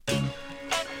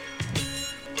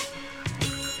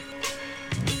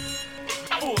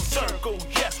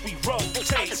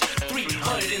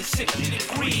360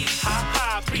 degrees.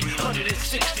 High,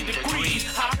 360 degrees.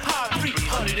 High,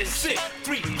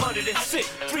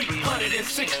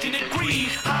 360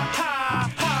 degrees. High.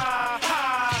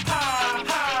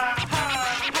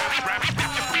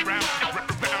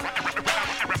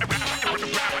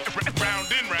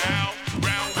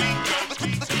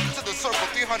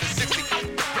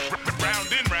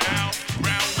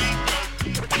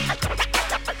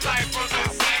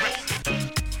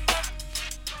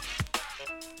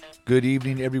 Good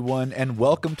evening, everyone, and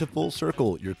welcome to Full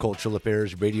Circle, your cultural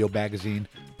affairs radio magazine,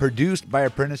 produced by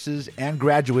apprentices and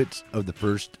graduates of the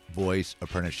First Voice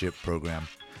Apprenticeship Program.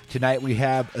 Tonight, we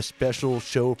have a special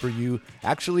show for you,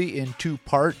 actually in two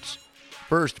parts.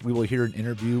 First, we will hear an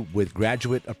interview with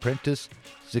graduate apprentice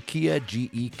Zakiyyah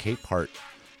GE Capehart,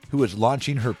 who is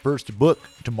launching her first book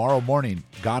tomorrow morning,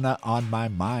 Ghana on My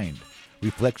Mind,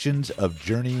 Reflections of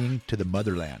Journeying to the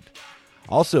Motherland.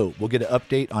 Also, we'll get an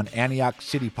update on Antioch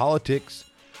city politics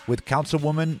with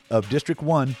Councilwoman of District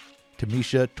 1,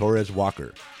 Tamisha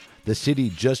Torres-Walker. The city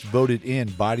just voted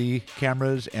in body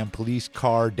cameras and police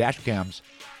car dash cams.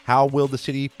 How will the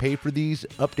city pay for these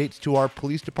updates to our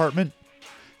police department?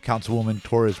 Councilwoman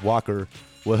Torres-Walker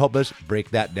will help us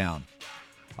break that down.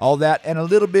 All that and a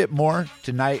little bit more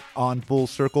tonight on Full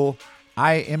Circle.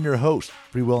 I am your host,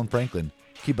 Freewillin Franklin.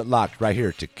 Keep it locked right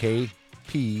here to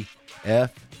KPFA.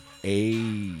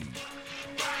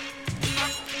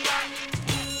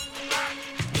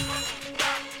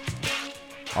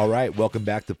 All right, welcome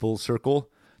back to Full Circle,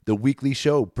 the weekly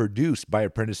show produced by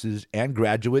apprentices and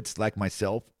graduates like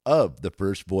myself of the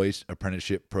First Voice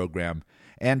Apprenticeship Program.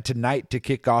 And tonight, to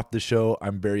kick off the show,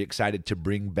 I'm very excited to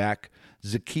bring back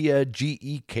Zakiyyah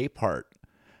GE Capehart,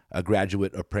 a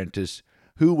graduate apprentice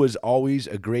who was always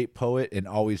a great poet and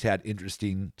always had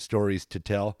interesting stories to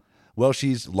tell. Well,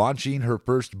 she's launching her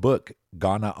first book,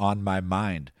 Ghana on My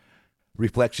Mind,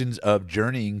 Reflections of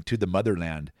Journeying to the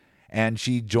Motherland. And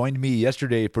she joined me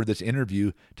yesterday for this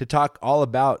interview to talk all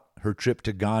about her trip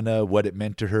to Ghana, what it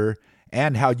meant to her,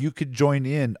 and how you could join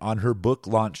in on her book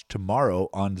launch tomorrow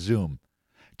on Zoom.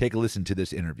 Take a listen to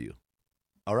this interview.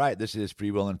 All right, this is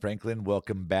Freewillin Franklin.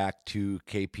 Welcome back to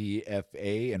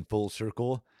KPFA and Full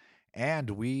Circle.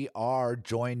 And we are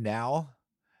joined now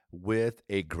with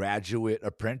a graduate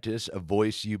apprentice, a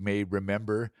voice you may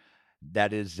remember.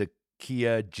 That is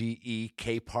Zakiyyah GE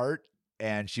Capehart,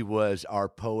 and she was our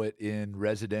poet in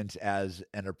residence as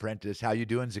an apprentice. How you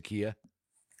doing, Zakiyyah?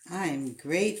 I'm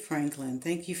great, Franklin.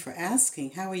 Thank you for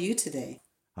asking. How are you today?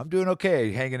 I'm doing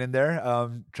okay, hanging in there,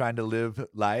 trying to live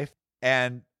life.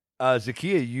 And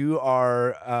Zakiyyah,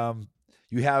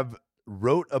 you have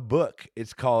wrote a book.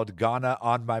 It's called Ghana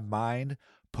on My Mind,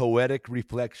 Poetic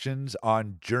Reflections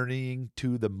on Journeying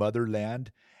to the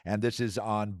Motherland. And this is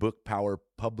on Book Power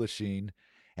Publishing.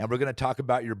 And we're going to talk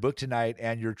about your book tonight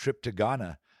and your trip to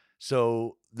Ghana.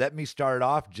 So let me start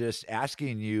off just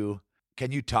asking you,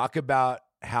 can you talk about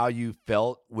how you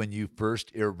felt when you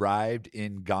first arrived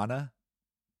in Ghana?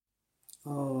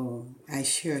 Oh, I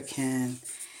sure can.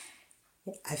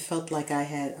 I felt like I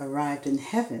had arrived in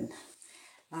heaven.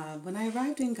 When I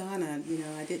arrived in Ghana,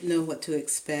 I didn't know what to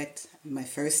expect. My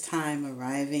first time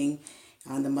arriving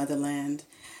on the motherland,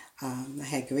 I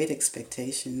had great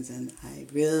expectations, and I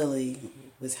really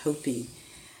was hoping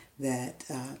that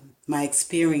my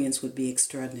experience would be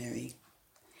extraordinary.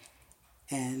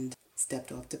 And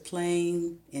stepped off the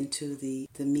plane into the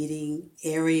meeting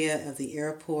area of the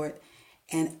airport,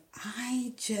 and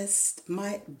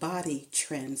my body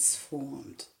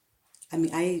transformed.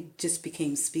 I just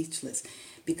became speechless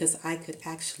because I could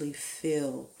actually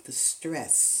feel the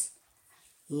stress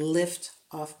lift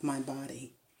off my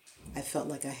body. I felt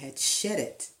like I had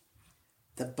shedded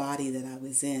the body that I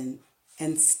was in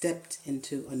and stepped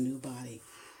into a new body.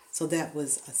 So that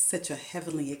was such a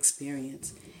heavenly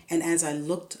experience. And as I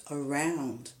looked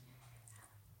around,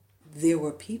 there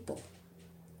were people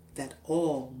that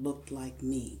all looked like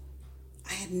me.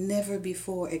 I had never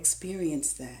before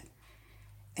experienced that.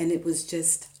 And it was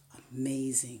just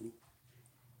amazing.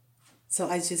 So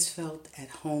I just felt at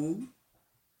home,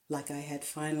 like I had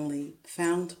finally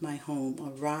found my home,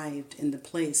 arrived in the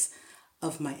place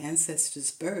of my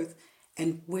ancestors' birth,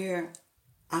 and where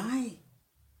I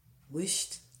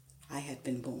wished I had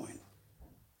been born.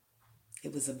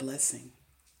 It was a blessing.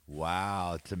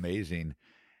 Wow, it's amazing.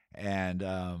 And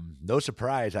no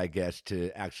surprise, I guess,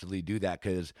 to actually do that,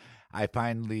 because I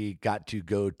finally got to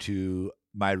go to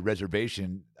my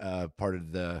reservation, part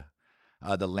of the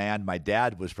land my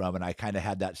dad was from, and I kind of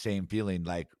had that same feeling,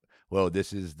 like, whoa,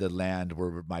 this is the land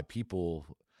where my people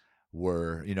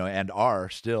were, and are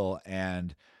still,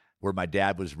 and where my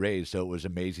dad was raised. So it was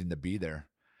amazing to be there.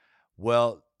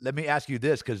 Well, let me ask you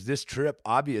this, because this trip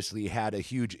obviously had a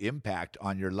huge impact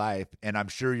on your life, and I'm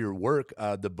sure your work.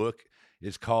 The book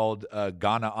is called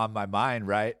Ghana on My Mind,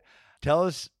 right? Tell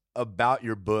us about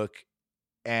your book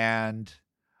and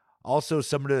also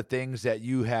some of the things that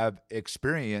you have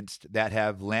experienced that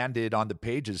have landed on the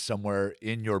pages somewhere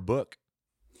in your book.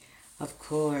 Of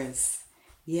course.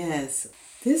 Yes.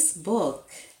 This book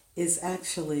is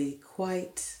actually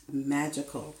quite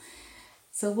magical.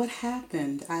 So, what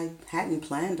happened? I hadn't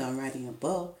planned on writing a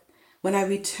book. When I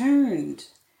returned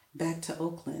back to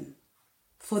Oakland,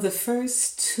 for the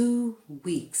first 2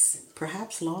 weeks,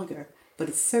 perhaps longer, but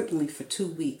it's certainly for 2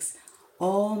 weeks,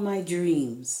 all my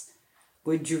dreams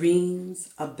were dreams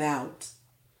about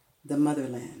the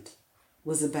motherland,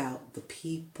 was about the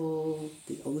people,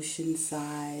 the ocean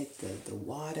side, the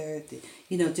water,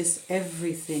 just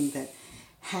everything that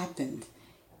happened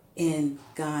in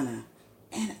Ghana.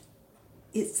 And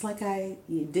it's like I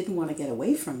didn't want to get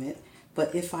away from it,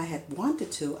 but if I had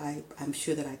wanted to, I'm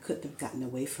sure that I couldn't have gotten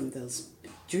away from those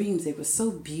dreams. They were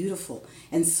so beautiful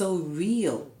and so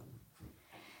real.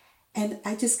 And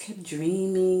I just kept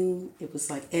dreaming. It was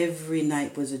like every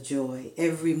night was a joy.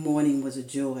 Every morning was a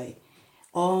joy.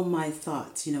 All my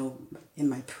thoughts, in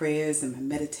my prayers and my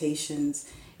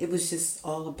meditations, it was just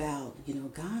all about,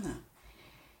 Ghana.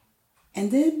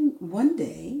 And then one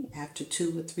day, after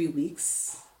 2 or 3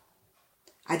 weeks,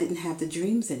 I didn't have the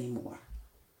dreams anymore.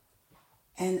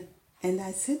 And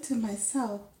I said to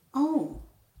myself, oh,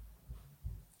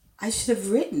 I should have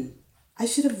written. I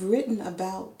should have written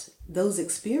about those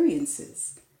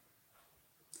experiences.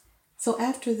 So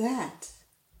after that,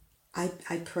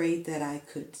 I prayed that I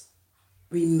could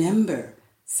remember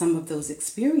some of those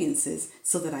experiences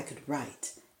so that I could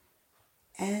write.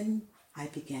 And I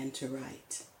began to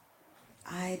write.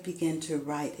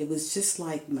 It was just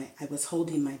like I was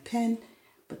holding my pen,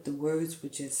 but the words were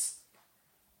just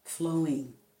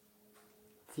flowing.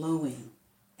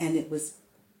 And it was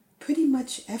pretty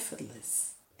much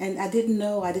effortless. And I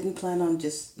didn't plan on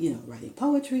just, writing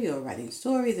poetry or writing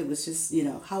stories. It was just,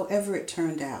 however it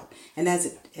turned out. And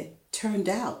as it turned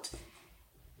out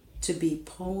to be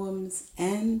poems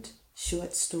and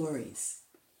short stories.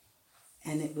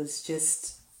 And it was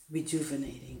just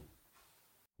rejuvenating.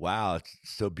 Wow, it's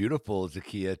so beautiful,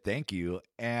 Zakiyyah. Thank you.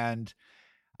 And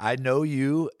I know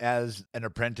you as an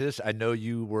apprentice. I know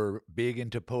you were big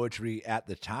into poetry at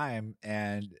the time,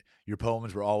 and your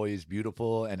poems were always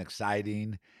beautiful and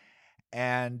exciting.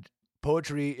 And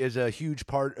poetry is a huge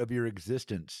part of your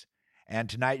existence. And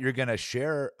tonight you're going to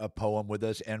share a poem with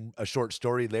us and a short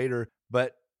story later.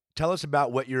 But tell us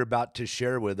about what you're about to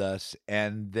share with us,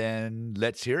 and then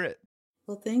let's hear it.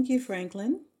 Well, thank you,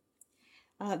 Franklin.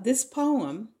 This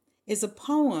poem is a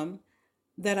poem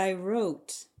that I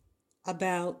wrote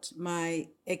about my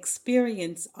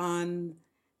experience on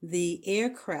the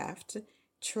aircraft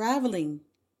traveling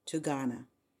to Ghana.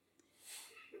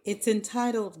 It's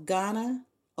entitled Ghana,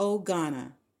 Oh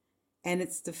Ghana, and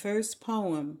it's the first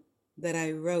poem that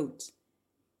I wrote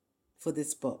for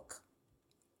this book.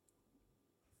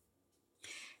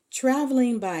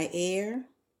 Traveling by air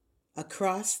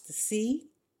across the sea,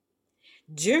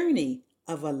 journey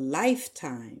of a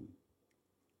lifetime,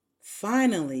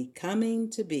 finally coming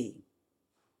to be.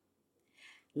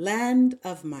 Land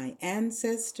of my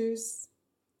ancestors,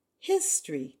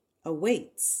 history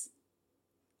awaits,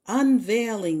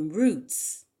 unveiling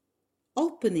roots,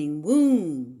 opening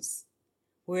wounds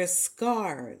where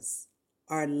scars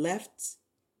are left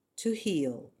to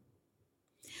heal,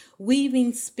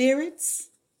 weaving spirits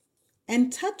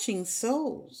and touching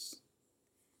souls.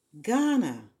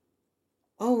 Ghana,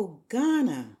 oh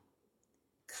Ghana,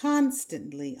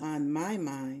 constantly on my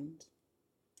mind.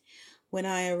 When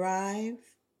I arrive,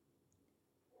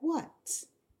 what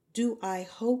do I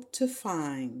hope to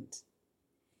find?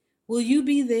 Will you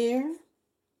be there,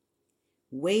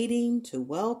 waiting to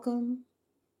welcome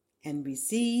and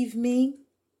receive me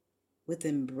with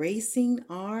embracing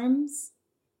arms?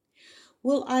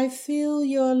 Will I feel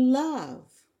your love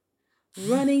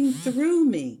running through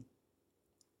me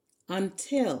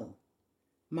until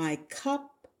my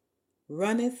cup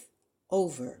runneth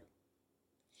over?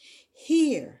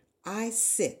 Here I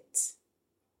sit,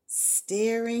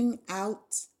 staring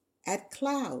out at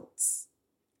clouds,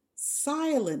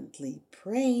 silently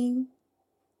praying,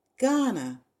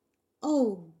 Ghana,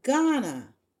 oh Ghana,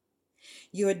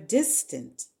 your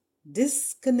distant,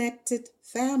 disconnected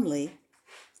family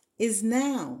is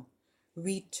now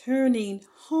returning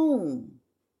home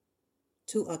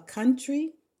to a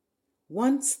country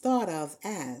once thought of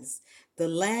as the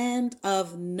land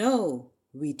of no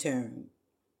return.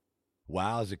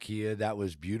 Wow, Zakiyyah, that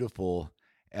was beautiful.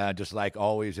 just like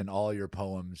always in all your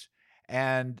poems.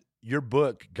 And your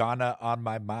book, Ghana on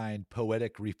My Mind,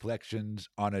 Poetic Reflections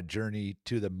on a Journey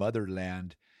to the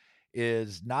Motherland,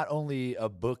 is not only a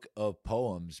book of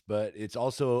poems, but it's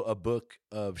also a book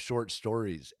of short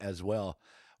stories as well.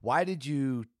 Why did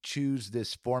you choose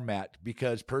this format?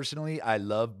 Because personally, I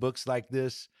love books like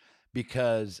this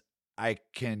because I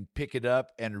can pick it up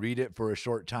and read it for a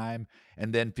short time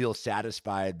and then feel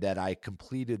satisfied that I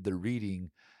completed the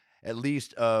reading, at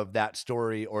least of that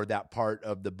story or that part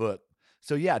of the book.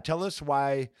 So, yeah, tell us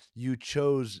why you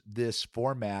chose this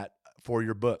format for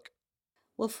your book.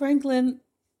 Well, Franklin,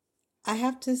 I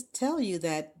have to tell you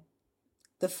that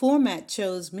the format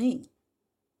chose me.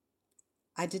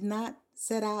 I did not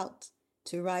set out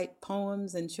to write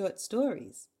poems and short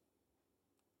stories,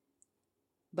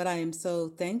 but I am so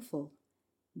thankful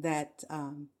that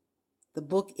the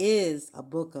book is a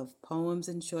book of poems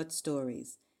and short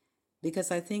stories, because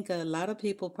I think a lot of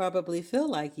people probably feel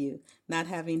like you, not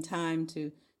having time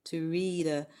to read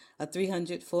a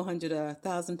 300, 400, or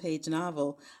 1,000-page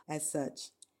novel as such.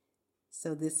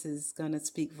 So this is going to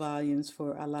speak volumes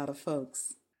for a lot of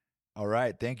folks. All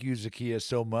right. Thank you, Zakiyyah,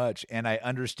 so much. And I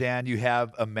understand you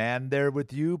have a man there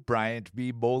with you, Bryant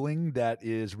B. Bowling, that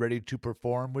is ready to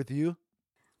perform with you.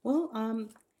 Well,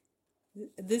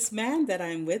 this man that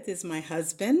I'm with is my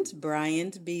husband,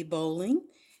 Bryant B. Bowling,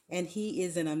 and he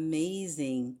is an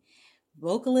amazing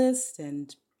vocalist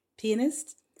and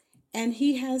pianist, and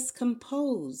he has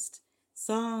composed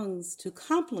songs to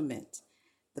complement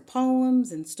the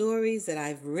poems and stories that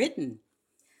I've written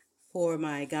for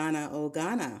my Ghana, O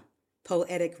Ghana,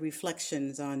 poetic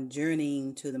reflections on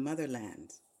journeying to the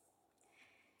motherland.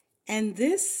 And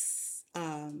this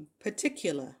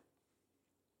particular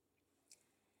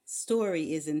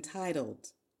story is entitled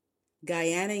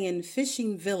Guyanian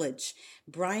Fishing Village.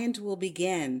 Bryant will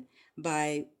begin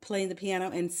by playing the piano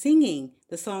and singing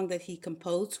the song that he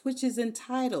composed, which is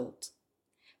entitled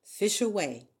Fish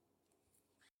Away.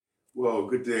 Well,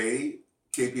 good day,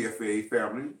 KPFA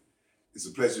family. It's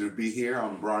a pleasure to be here.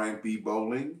 I'm Bryant B.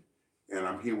 Bowling, and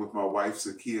I'm here with my wife,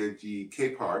 Zakiyyah GE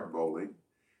Capehart Bowling.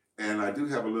 And I do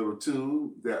have a little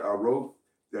tune that I wrote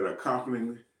that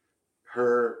accompanied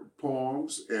her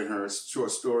poems and her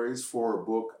short stories for a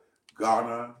book,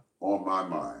 Ghana on My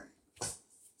Mind.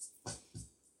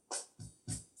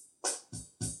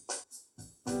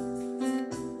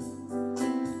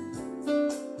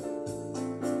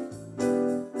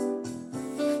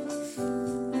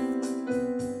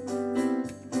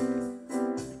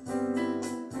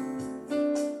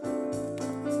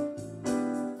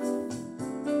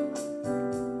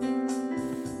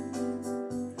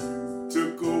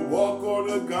 Took a walk on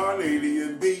a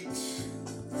Ghanaian beach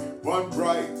one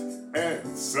bright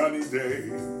and sunny day.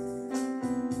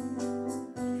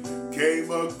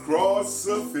 Came across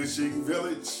a fishing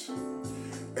village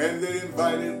and they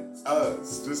invited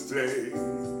us to stay.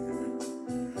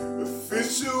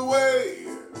 Fish away,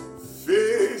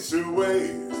 fish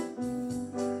away.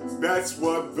 That's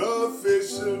what the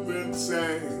fishermen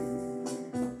say.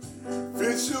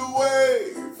 Fish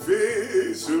away,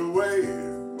 fish away.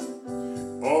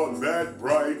 On that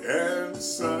bright and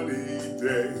sunny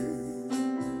day.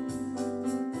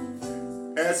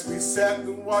 As we sat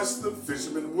and watched the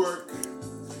fishermen work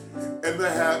and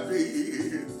the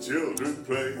happy children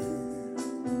play,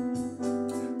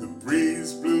 the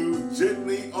breeze blew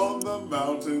gently on the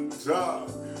mountain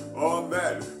top on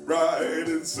that bright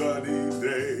and sunny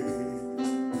day.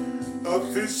 A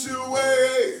fish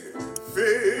away,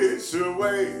 fish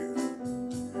away.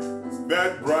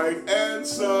 That bright and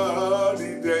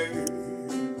sunny day.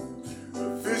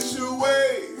 Fish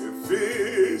away,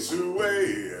 fish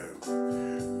away.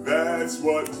 That's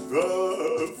what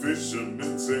the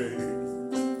fishermen say.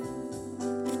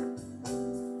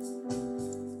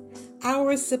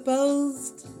 Our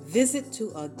supposed visit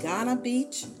to a Ghana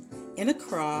beach in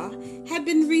Accra had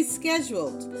been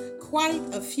rescheduled quite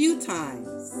a few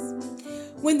times.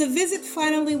 When the visit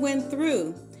finally went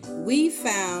through, we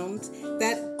found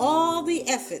that all the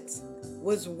effort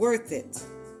was worth it.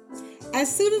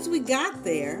 As soon as we got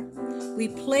there, we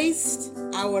placed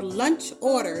our lunch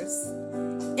orders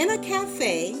in a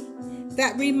cafe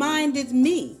that reminded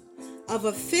me of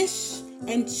a fish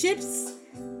and chips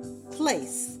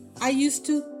place I used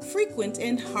to frequent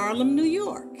in Harlem, New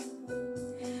York.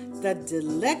 The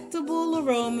delectable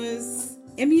aromas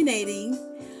emanating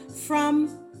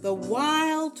from the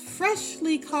wild,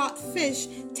 freshly caught fish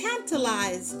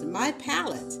tantalized my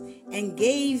palate and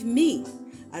gave me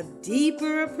a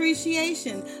deeper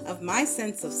appreciation of my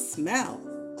sense of smell.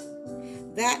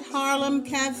 That Harlem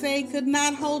cafe could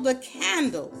not hold a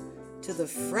candle to the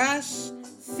fresh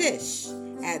fish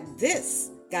at this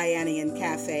Guyanian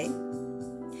cafe.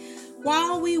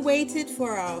 While we waited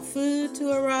for our food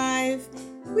to arrive,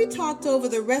 we talked over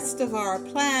the rest of our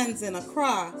plans in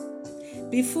Accra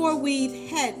before we'd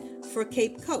head for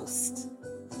Cape Coast.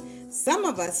 Some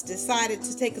of us decided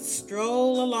to take a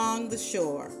stroll along the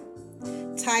shore.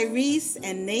 Tyrese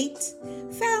and Nate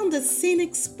found a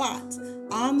scenic spot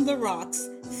on the rocks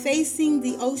facing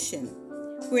the ocean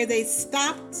where they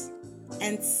stopped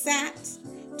and sat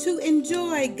to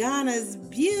enjoy Ghana's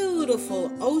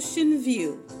beautiful ocean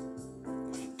view.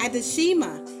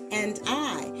 Adeshima and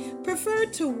I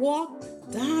preferred to walk,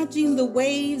 dodging the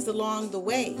waves along the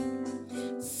way.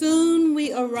 Soon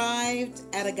we arrived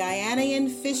at a Guyanian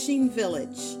fishing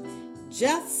village,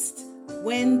 just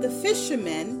when the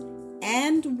fishermen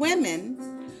and women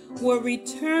were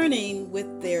returning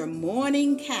with their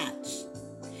morning catch.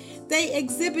 They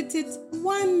exhibited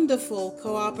wonderful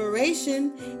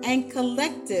cooperation and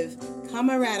collective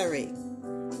camaraderie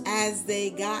as they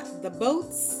got the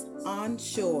boats on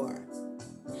shore.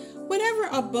 Whenever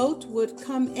a boat would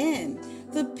come in,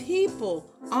 the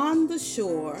people on the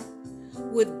shore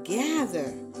would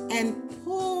gather and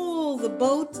pull the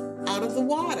boat out of the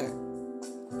water.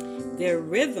 Their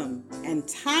rhythm and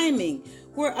timing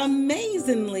were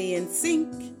amazingly in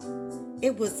sync.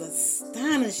 It was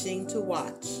astonishing to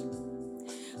watch.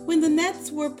 When the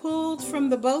nets were pulled from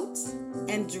the boats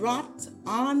and dropped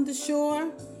on the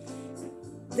shore,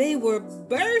 they were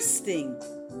bursting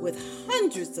with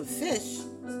hundreds of fish.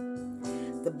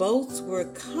 The boats were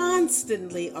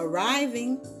constantly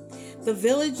arriving. The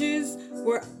villagers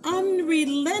were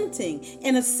unrelenting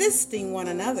in assisting one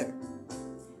another.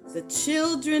 The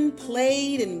children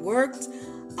played and worked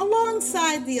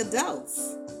alongside the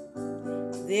adults.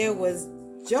 There was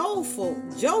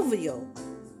jovial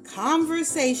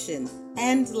conversation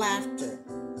and laughter,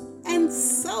 and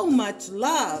so much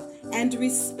love and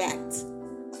respect.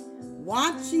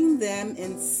 Watching them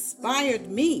inspired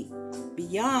me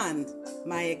beyond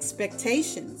my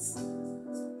expectations.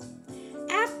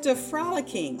 After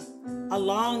frolicking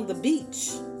along the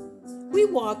beach, we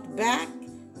walked back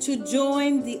to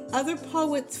join the other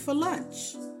poets for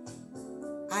lunch.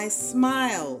 I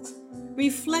smiled,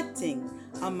 reflecting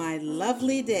on my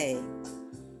lovely day.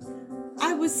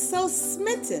 I was so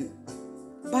smitten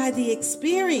by the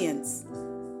experience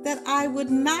that I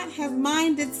would not have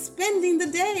minded spending the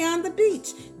day on the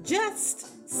beach,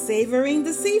 just savoring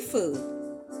the seafood.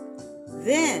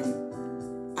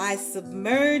 Then I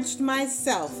submerged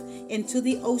myself into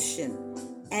the ocean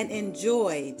and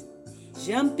enjoyed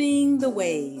jumping the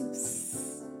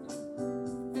waves.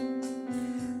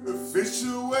 Fish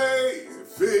away,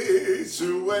 fish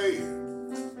away.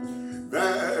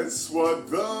 That's what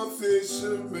the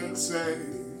fishermen say.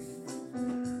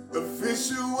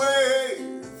 Fish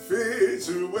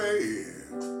away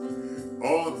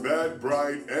on that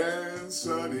bright and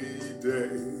sunny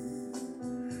day.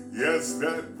 Yes,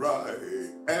 that bright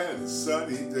and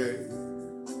sunny day.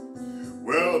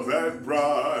 Well, that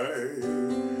bright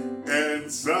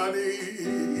and sunny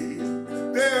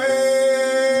day.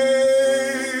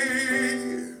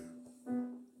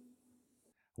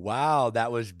 Wow,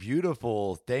 that was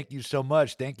beautiful. Thank you so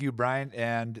much. Thank you, Brian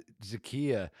and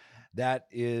Zakiyyah. That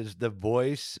is the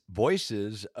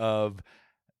voices of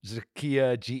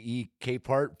Zakiyyah GE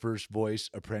Capehart, First Voice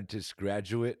Apprentice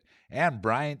graduate, and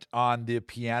Bryant on the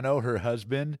piano, her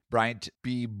husband, Bryant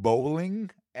B.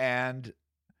 Bowling. And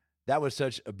that was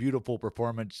such a beautiful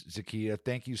performance, Zakiyyah.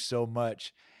 Thank you so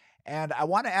much. And I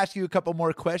want to ask you a couple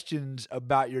more questions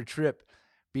about your trip,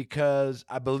 because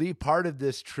I believe part of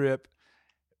this trip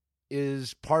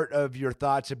is part of your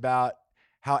thoughts about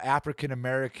how African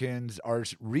Americans are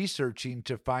researching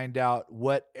to find out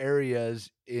what areas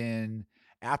in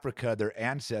Africa their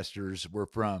ancestors were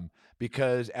from.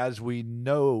 Because as we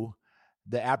know,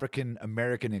 the African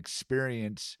American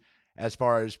experience, as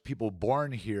far as people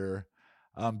born here,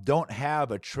 don't have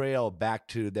a trail back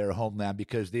to their homeland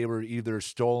because they were either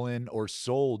stolen or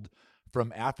sold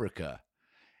from Africa.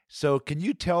 So can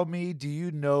you tell me, do you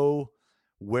know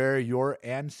where your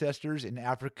ancestors in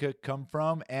Africa come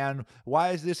from? And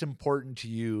why is this important to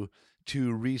you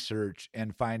to research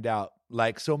and find out,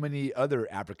 like so many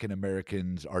other African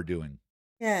Americans are doing?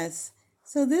 Yes,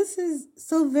 so this is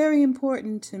so very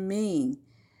important to me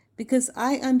because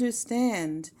I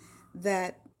understand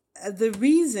that the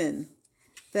reason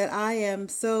that I am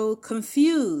so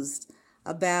confused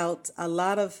about a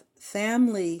lot of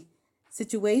family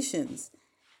situations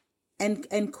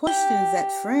and questions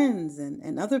that friends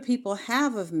and other people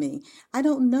have of me. I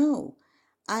don't know.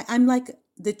 I'm like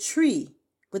the tree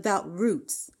without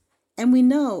roots. And we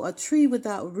know a tree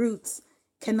without roots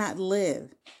cannot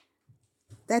live.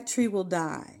 that tree will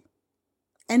die.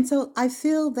 And so I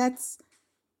feel it's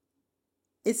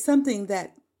something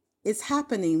that is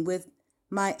happening with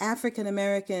my African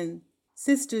American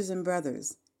sisters and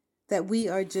brothers, that we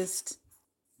are just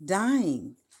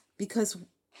dying because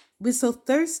we're so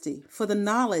thirsty for the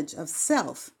knowledge of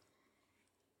self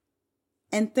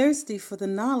and thirsty for the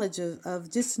knowledge of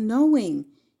just knowing,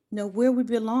 where we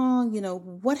belong,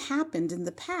 what happened in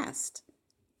the past.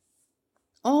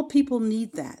 All people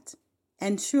need that,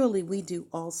 and surely we do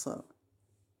also.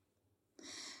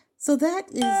 So that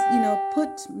is,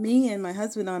 put me and my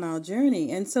husband on our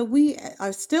journey. And so we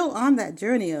are still on that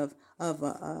journey of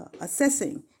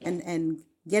assessing and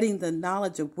getting the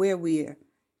knowledge of where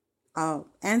our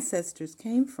ancestors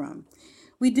came from.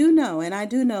 We do know, and I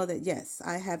do know that, yes,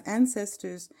 I have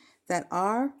ancestors that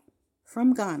are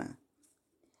from Ghana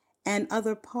and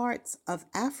other parts of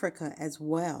Africa as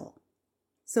well.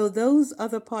 So those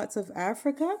other parts of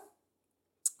Africa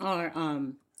are,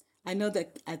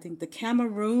 I think the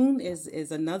Cameroon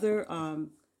is another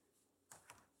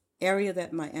area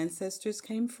that my ancestors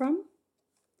came from.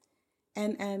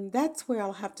 And that's where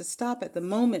I'll have to stop at the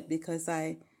moment because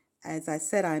as I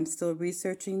said, I'm still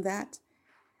researching that.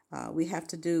 We have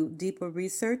to do deeper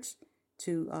research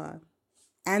to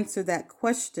answer that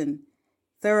question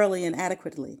thoroughly and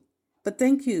adequately. But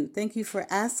thank you for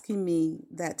asking me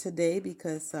that today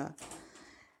because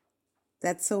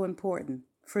that's so important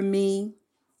for me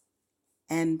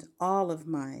and all of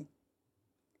my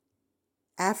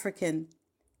African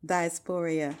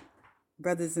diaspora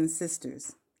brothers and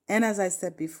sisters. And as I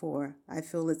said before, I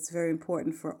feel it's very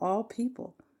important for all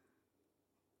people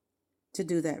to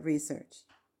do that research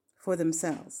for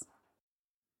themselves.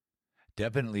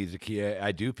 Definitely, Zakiyyah.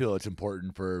 I do feel it's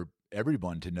important for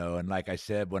everyone to know. And like I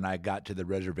said, when I got to the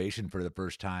reservation for the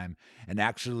first time and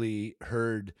actually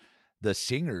heard the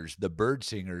singers, the bird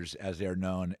singers, as they're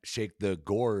known, shake the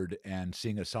gourd and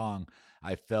sing a song,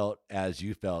 I felt, as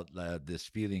you felt, this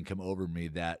feeling come over me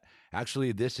that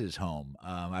actually this is home.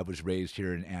 I was raised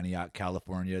here in Antioch,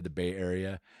 California, the Bay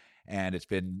Area, and it's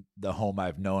been the home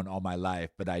I've known all my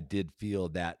life. But I did feel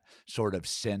that sort of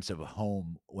sense of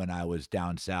home when I was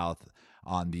down south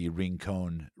on the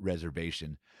Rincon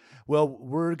Reservation. Well,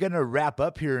 we're going to wrap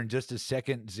up here in just a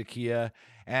second, Zakiyyah.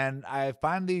 And I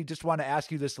finally just want to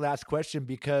ask you this last question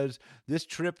because this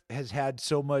trip has had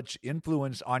so much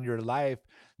influence on your life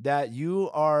that you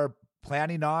are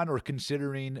planning on or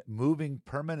considering moving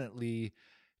permanently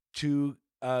to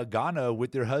Ghana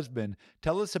with your husband.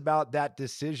 Tell us about that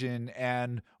decision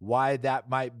and why that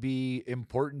might be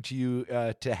important to you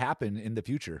to happen in the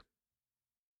future.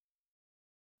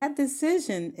 That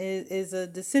decision is a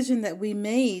decision that we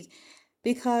made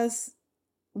because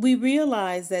we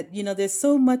realize that, there's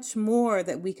so much more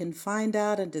that we can find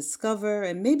out and discover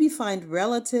and maybe find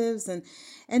relatives.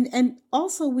 And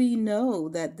also we know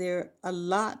that there are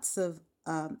lots of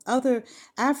other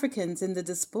Africans in the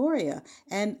diaspora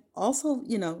and also,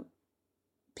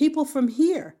 people from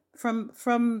here,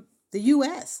 from the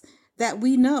U.S. that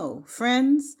we know,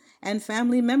 friends and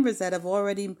family members that have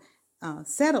already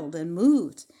settled and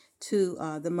moved to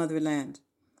the motherland.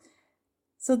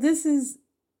 So this is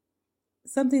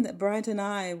something that Bryant and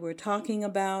I were talking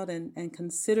about and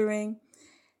considering.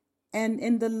 And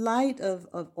in the light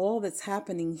of all that's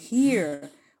happening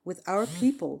here with our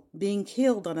people being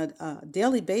killed on a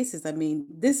daily basis, I mean,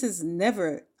 this has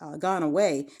never gone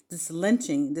away. This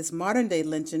lynching, this modern day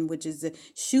lynching, which is the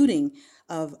shooting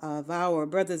of our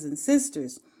brothers and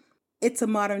sisters, it's a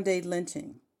modern day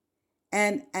lynching.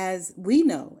 And as we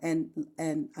know,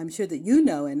 and I'm sure that you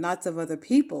know, and lots of other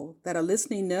people that are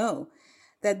listening know,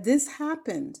 that this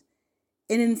happened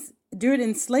during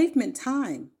enslavement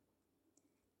time.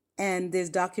 And there's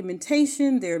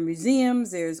documentation, there are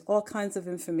museums, there's all kinds of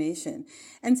information.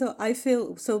 And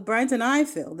so Bryant and I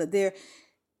feel that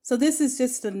so this is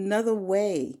just another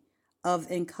way of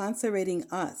incarcerating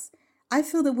us. I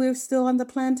feel that we're still on the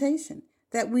plantation,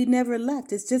 that we never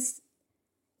left. It's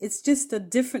just a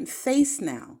different face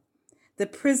now. The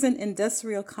prison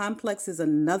industrial complex is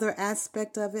another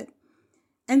aspect of it.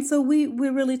 And so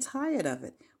we're really tired of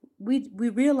it. We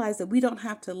realize that we don't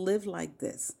have to live like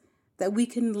this, that we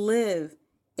can live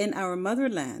in our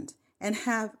motherland and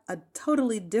have a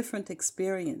totally different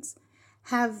experience.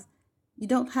 You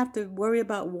don't have to worry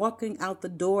about walking out the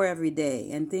door every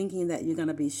day and thinking that you're going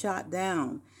to be shot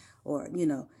down or,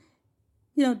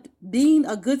 being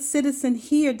a good citizen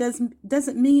here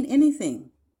doesn't mean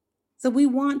anything. So we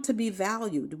want to be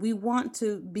valued. We want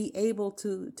to be able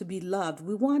to be loved.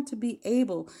 We want to be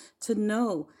able to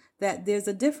know that there's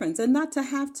a difference and not to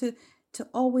have to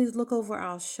always look over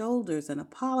our shoulders and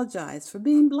apologize for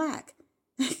being Black.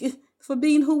 for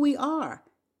being who we are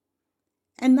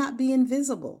and not be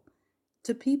invisible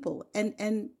to people.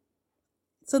 And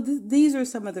so these are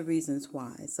some of the reasons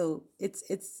why. So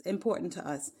it's important to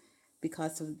us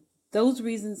because of those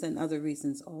reasons and other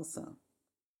reasons also.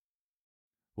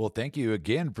 Well, thank you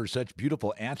again for such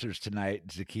beautiful answers tonight,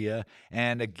 Zakiyyah.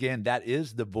 And again, that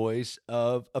is the voice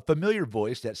of a familiar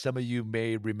voice that some of you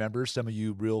may remember, some of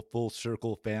you real full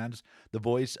circle fans, the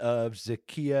voice of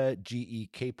Zakiyyah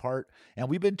GE Capehart. And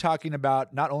we've been talking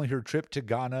about not only her trip to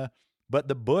Ghana, but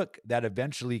the book that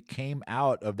eventually came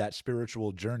out of that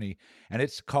spiritual journey. And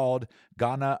it's called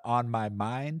Ghana on My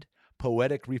Mind,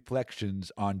 Poetic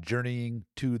Reflections on Journeying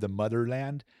to the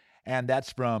Motherland. And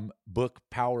that's from Book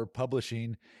Power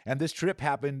Publishing. And this trip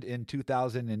happened in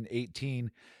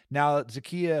 2018. Now,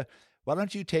 Zakiyyah, why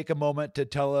don't you take a moment to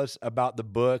tell us about the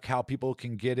book, how people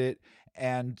can get it,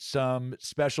 and some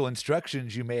special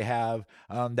instructions you may have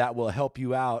that will help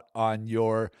you out on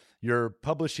your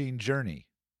publishing journey.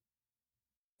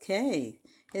 Okay.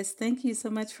 Yes, thank you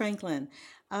so much, Franklin.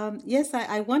 Yes,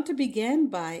 I want to begin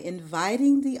by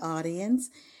inviting the audience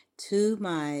to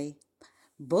my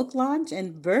book launch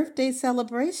and birthday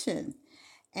celebration.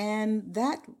 And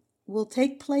that will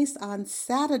take place on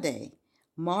Saturday,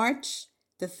 March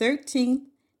the 13th,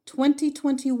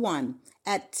 2021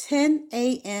 at 10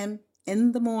 a.m.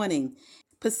 in the morning,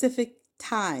 Pacific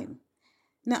time.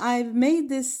 Now, I've made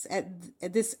this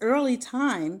at this early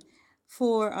time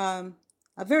for a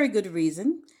very good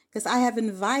reason, because I have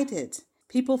invited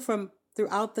people from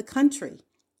throughout the country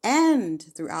and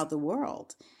throughout the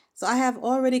world. So I have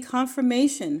already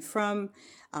confirmation from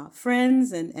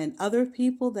friends and other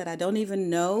people that I don't even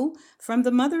know from the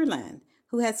motherland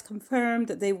who has confirmed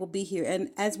that they will be here.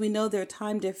 And as we know, their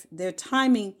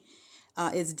timing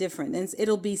is different, and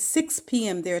it'll be 6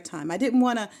 p.m. their time. I didn't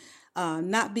want to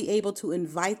not be able to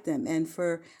invite them, and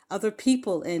for other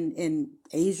people in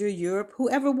Asia, Europe,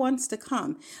 whoever wants to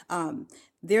come,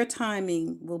 their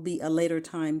timing will be a later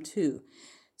time too.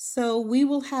 So we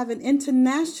will have an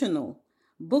international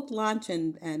book launch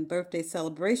and birthday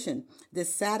celebration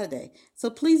this Saturday.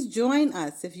 So please join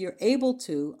us if you're able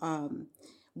to.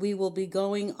 We will be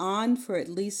going on for at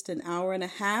least an hour and a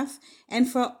half. And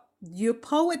for your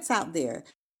poets out there,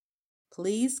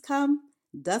 please come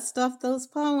dust off those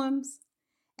poems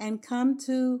and come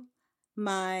to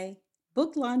my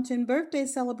book launch and birthday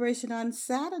celebration on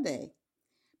Saturday.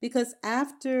 Because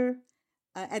at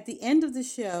the end of the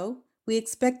show, we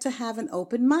expect to have an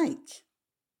open mic.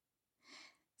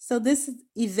 So this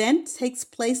event takes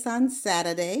place on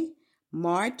Saturday,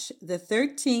 March the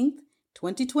 13th,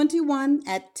 2021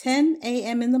 at 10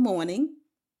 a.m. in the morning.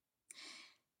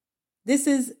 This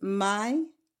is my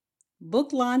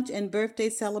book launch and birthday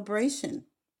celebration.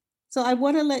 So I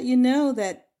want to let you know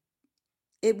that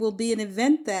it will be an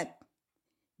event that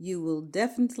you will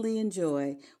definitely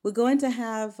enjoy. We're going to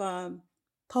have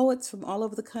poets from all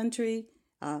over the country,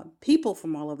 people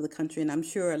from all over the country, and I'm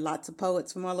sure lots of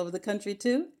poets from all over the country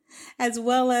too, as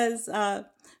well as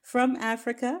from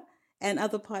Africa and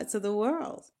other parts of the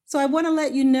world. So I want to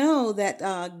let you know that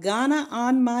Ghana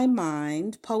on My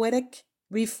Mind, Poetic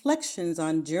Reflections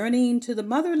on Journeying to the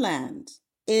Motherland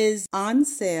is on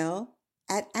sale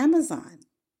at Amazon.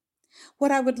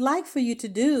 What I would like for you to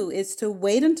do is to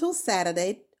wait until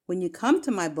Saturday when you come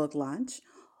to my book launch,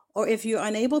 or if you're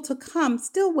unable to come,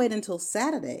 still wait until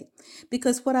Saturday,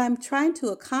 because what I'm trying to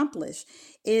accomplish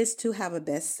is to have a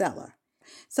bestseller.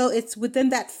 So it's within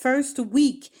that first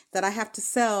week that I have to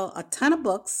sell a ton of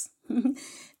books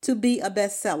to be a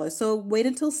bestseller. So wait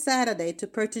until Saturday to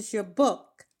purchase your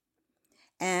book.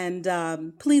 And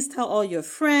please tell all your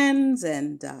friends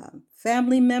and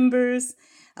family members,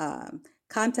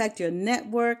 contact your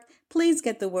network. Please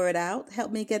get the word out.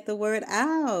 Help me get the word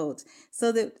out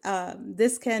so that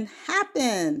this can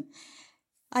happen.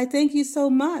 I thank you so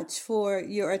much for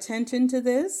your attention to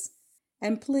this.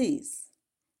 And please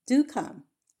do come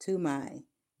to my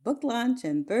book launch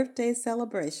and birthday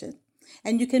celebration.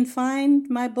 And you can find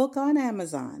my book on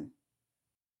Amazon.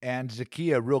 And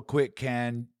Zakiyyah, real quick,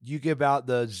 can you give out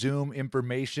the Zoom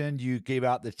information? You gave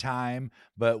out the time,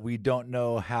 but we don't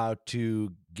know how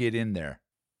to get in there.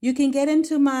 You can get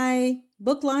into my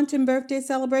book launch and birthday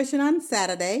celebration on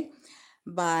Saturday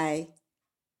by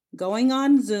going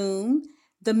on Zoom.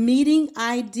 The meeting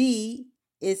ID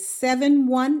is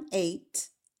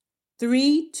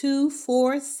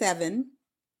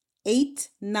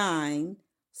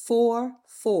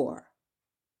 718-3247-8944.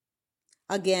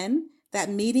 Again, that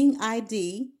meeting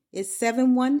ID is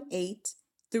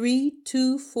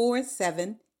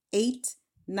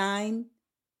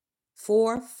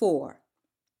 718-3247-8944.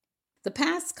 The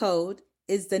passcode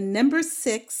is the number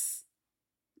 6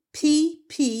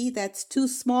 PP, that's 2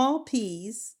 small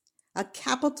p's, a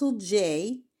capital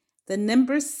J, the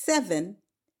number 7,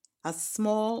 a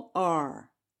small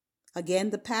r. Again,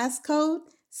 the passcode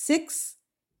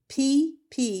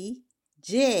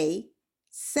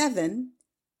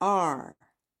 6PPJ7R.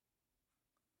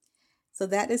 So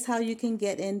that is how you can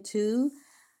get into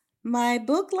my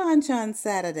book launch on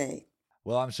Saturday.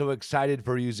 Well, I'm so excited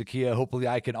for you, Zakiyyah. Hopefully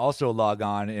I can also log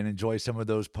on and enjoy some of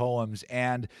those poems.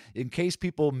 And in case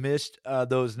people missed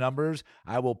those numbers,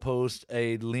 I will post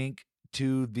a link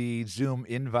to the Zoom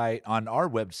invite on our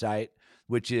website,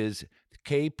 which is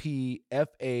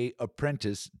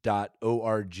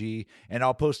kpfaapprentice.org. And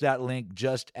I'll post that link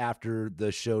just after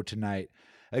the show tonight.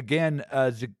 Again,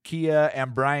 Zakiyyah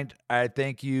and Bryant, I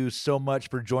thank you so much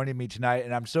for joining me tonight.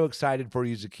 And I'm so excited for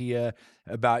you, Zakiyyah,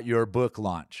 about your book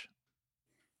launch.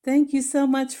 Thank you so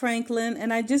much, Franklin.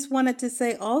 And I just wanted to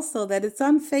say also that it's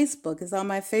on Facebook. It's on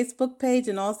my Facebook page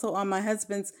and also on my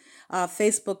husband's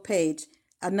Facebook page.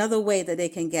 Another way that they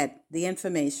can get the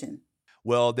information.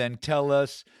 Well, then tell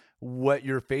us what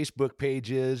your Facebook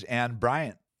page is and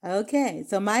Bryant. Okay,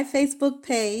 so my Facebook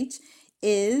page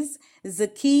is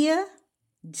Zakiyyah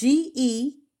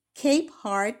GE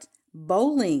Capehart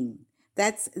Bowling.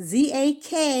 That's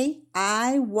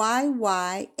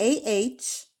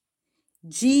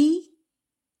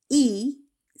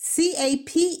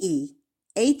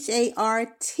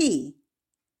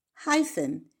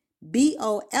hyphen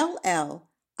BOLLING.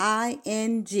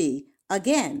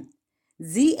 Again,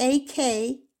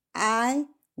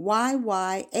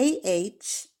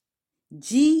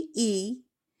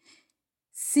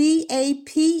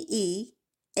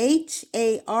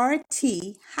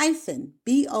 hyphen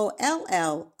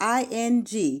BOLLING.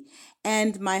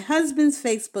 And my husband's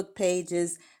Facebook page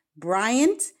is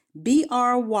Bryant,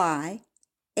 BRYANT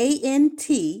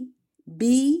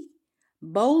B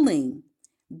Bowling,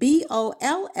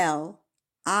 BOLLING.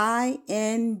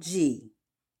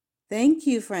 Thank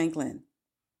you, Franklin.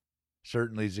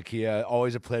 Certainly, Zakiyyah.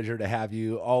 Always a pleasure to have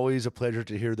you. Always a pleasure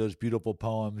to hear those beautiful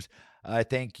poems. I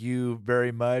thank you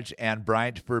very much, and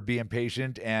Bryant for being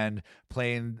patient and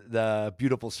playing the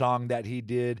beautiful song that he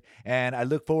did. And I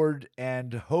look forward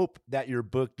and hope that your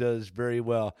book does very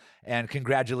well. And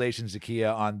congratulations,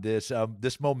 Zakiyyah, on this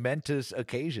this momentous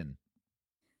occasion.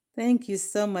 Thank you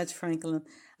so much, Franklin.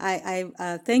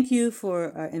 I thank you for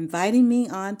inviting me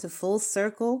on to Full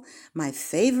Circle, my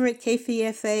favorite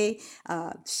KPFA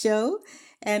show,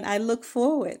 and I look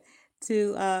forward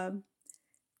to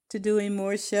doing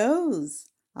more shows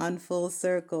on Full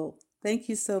Circle. Thank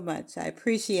you so much. I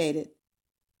appreciate it.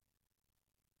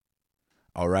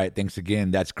 All right. Thanks again.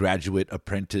 That's graduate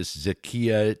apprentice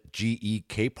Zakiyyah GE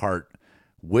Capehart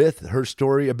with her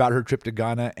story about her trip to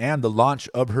Ghana and the launch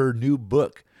of her new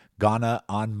book, Ghana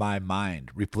on My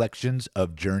Mind, Reflections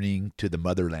of Journeying to the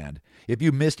Motherland. If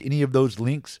you missed any of those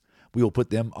links, we will put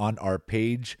them on our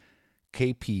page,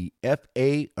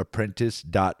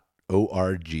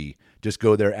 kpfaapprentice.org. Just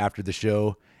go there after the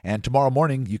show, and tomorrow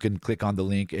morning you can click on the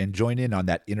link and join in on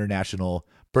that international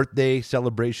birthday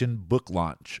celebration book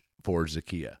launch for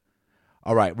Zakiyyah.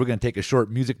 All right, we're going to take a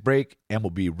short music break, and we'll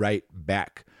be right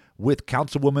back with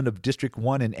Councilwoman of District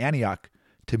 1 in Antioch,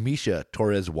 Tamisha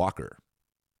Torres-Walker.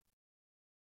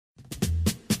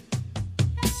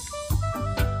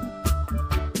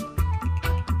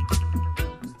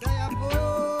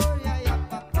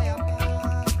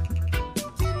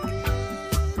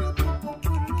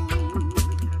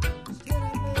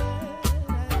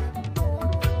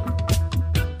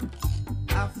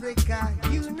 Africa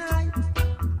unite,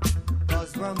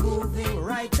 'cause we're moving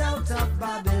right out of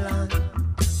Babylon,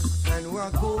 and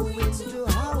we're going to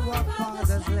our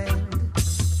father's land.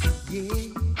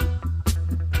 Yeah.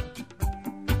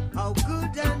 How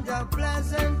good and how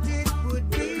pleasant it would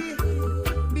be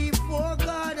before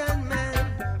God and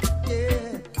man,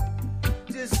 yeah,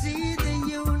 to see the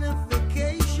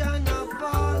unification of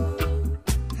all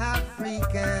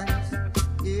Africans,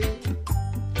 yeah.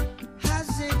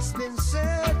 Has it been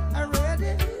said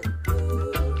already?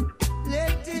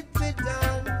 Let it be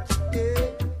done,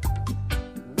 yeah.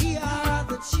 We are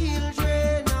the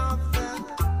children of the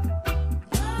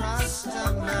Rasta.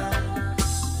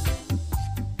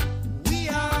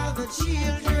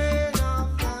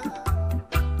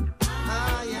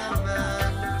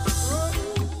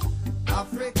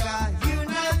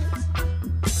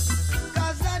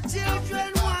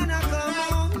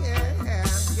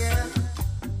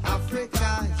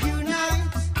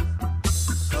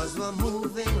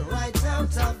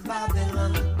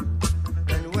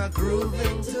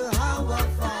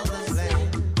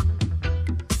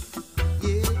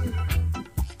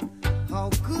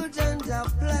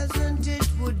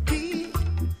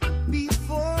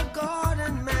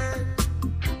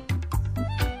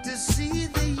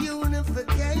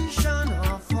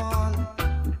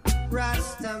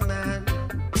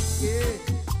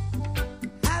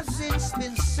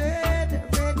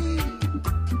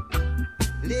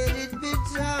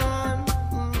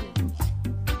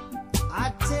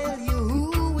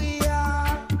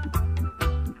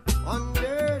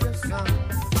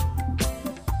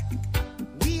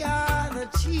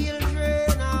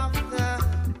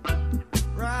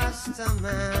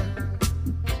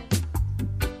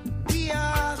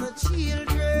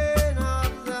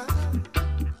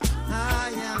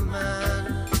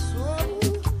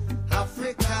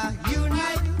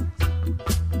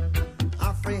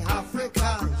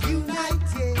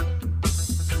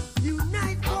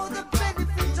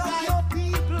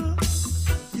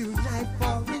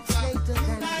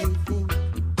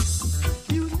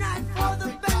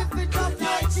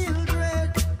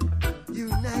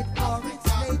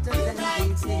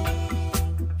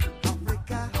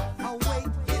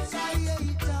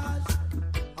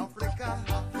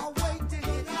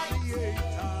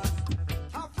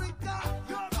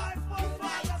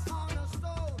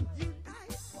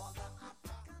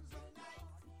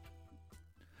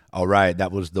 All right,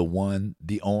 that was the one,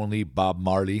 the only Bob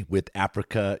Marley with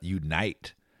Africa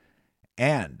Unite.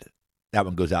 And that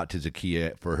one goes out to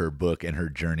Zakiyyah for her book and her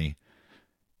journey.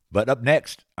 But up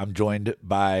next, I'm joined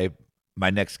by my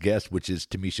next guest, which is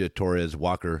Tamisha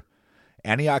Torres-Walker.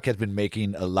 Antioch has been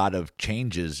making a lot of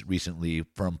changes recently,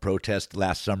 from protests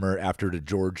last summer after the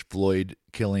George Floyd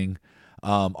killing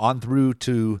on through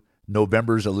to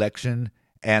November's election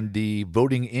and the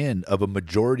voting in of a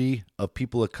majority of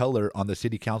people of color on the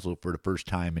city council for the first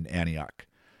time in Antioch.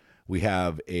 We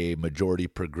have a majority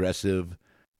progressive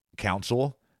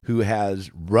council who has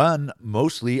run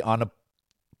mostly on a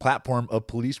platform of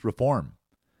police reform.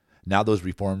 Now those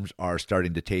reforms are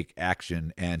starting to take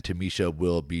action, and Tamisha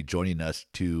will be joining us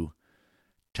to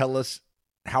tell us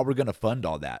how we're going to fund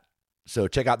all that. So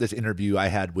check out this interview I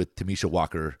had with Tamisha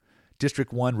Walker,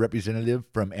 District 1 representative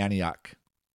from Antioch.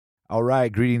 All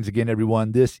right, greetings again,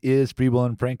 everyone. This is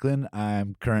Freewillin Franklin.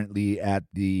 I'm currently at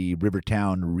the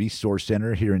Rivertown Resource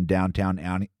Center here in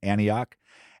downtown Antioch,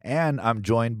 and I'm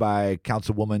joined by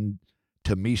Councilwoman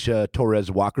Tamisha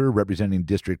Torres-Walker, representing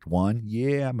District 1.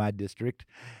 Yeah, my district.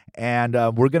 And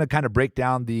we're going to kind of break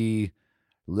down the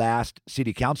last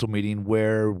city council meeting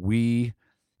where we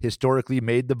historically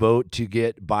made the vote to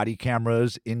get body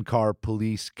cameras, in-car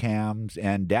police cams,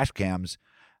 and dash cams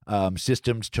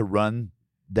systems to run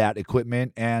that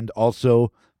equipment, and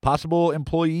also possible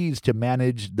employees to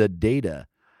manage the data.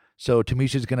 So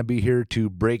Tamisha is going to be here to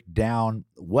break down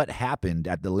what happened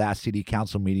at the last city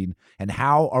council meeting and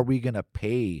how are we going to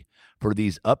pay for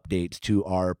these updates to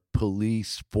our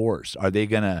police force. Are they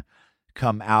going to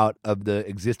come out of the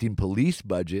existing police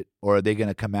budget, or are they going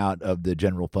to come out of the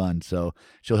general fund? So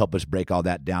she'll help us break all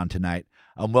that down tonight.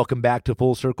 Welcome back to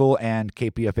Full Circle and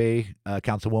KPFA,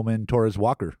 Councilwoman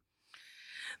Torres-Walker.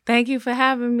 Thank you for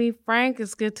having me, Frank.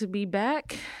 It's good to be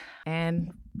back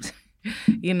and,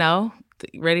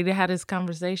 ready to have this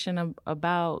conversation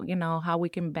about, how we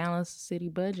can balance the city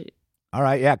budget. All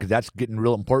right, yeah, because that's getting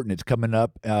real important. It's coming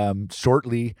up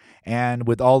shortly. And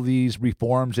with all these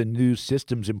reforms and new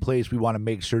systems in place, we want to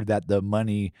make sure that the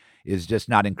money is just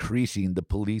not increasing the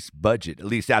police budget. At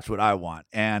least that's what I want.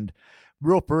 And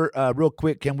real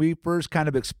quick, can we first kind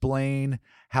of explain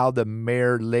how the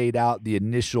mayor laid out the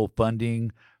initial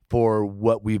funding for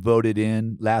what we voted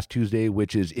in last Tuesday,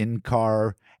 which is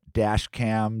in-car dash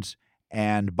cams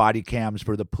and body cams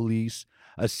for the police,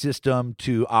 a system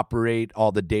to operate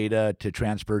all the data to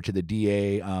transfer to the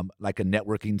DA, like a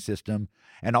networking system,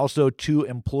 and also 2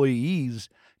 employees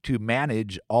to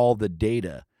manage all the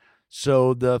data.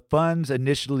 So the funds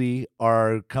initially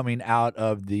are coming out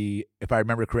of the, if I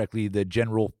remember correctly, the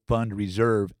general fund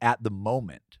reserve at the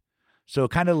moment. So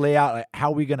kind of lay out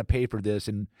how are we going to pay for this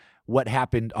and what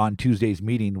happened on Tuesday's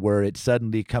meeting where it's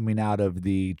suddenly coming out of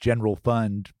the general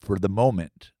fund for the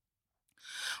moment.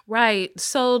 Right.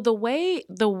 So the way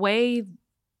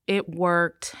it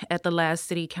worked at the last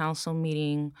city council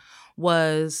meeting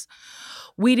was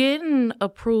we didn't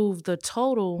approve the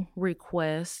total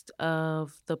request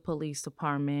of the police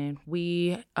department.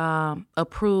 We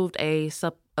approved a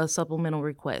supplemental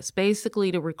request.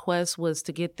 Basically, the request was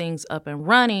to get things up and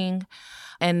running.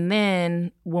 And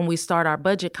then when we start our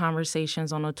budget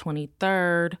conversations on the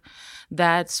 23rd,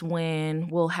 that's when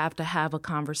we'll have to have a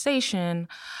conversation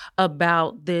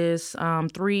about this.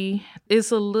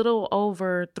 It's a little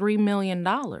over $3 million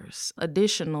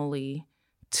additionally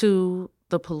to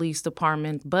the police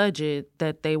department budget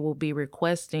that they will be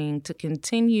requesting to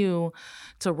continue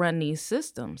to run these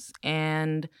systems.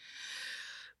 And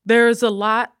there's a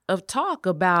lot of talk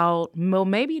about, well,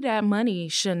 maybe that money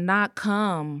should not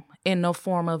come in the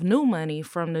form of new money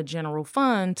from the general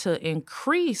fund to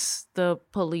increase the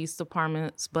police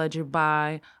department's budget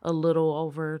by a little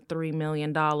over $3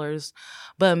 million.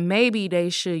 But maybe they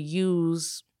should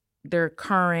use their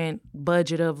current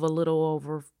budget of a little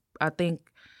over, I think,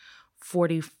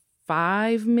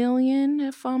 $45 million,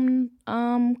 if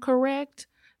I'm correct.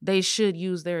 They should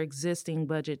use their existing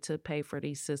budget to pay for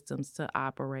these systems to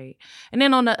operate. And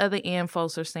then on the other end,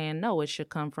 folks are saying, no, it should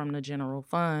come from the general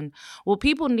fund. What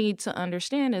people need to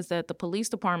understand is that the police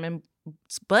department's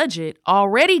budget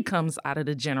already comes out of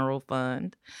the general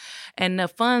fund. And the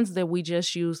funds that we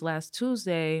just used last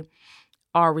Tuesday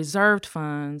are reserved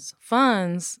funds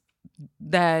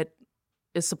that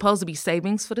is supposed to be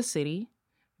savings for the city,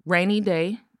 rainy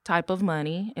day type of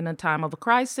money in a time of a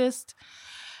crisis.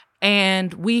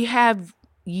 And we have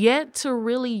yet to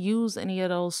really use any of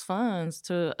those funds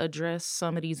to address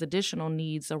some of these additional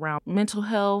needs around mental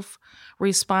health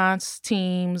response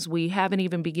teams. We haven't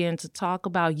even begun to talk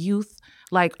about youth,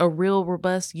 like a real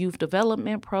robust youth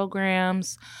development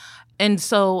programs. And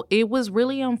so it was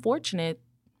really unfortunate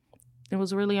It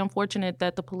was really unfortunate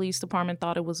that the police department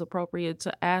thought it was appropriate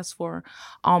to ask for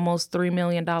almost $3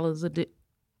 million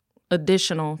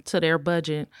additional to their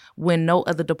budget when no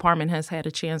other department has had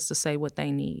a chance to say what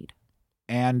they need.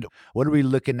 And what are we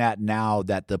looking at now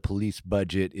that the police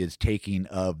budget is taking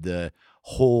of the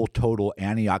whole total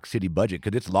Antioch City budget?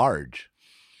 Because it's large.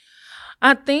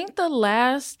 I think the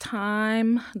last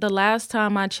time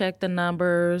I checked the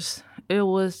numbers, it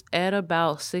was at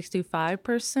about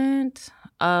 65%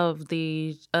 of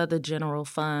the general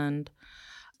fund.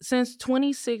 Since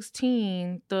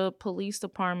 2016, the police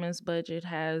department's budget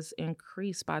has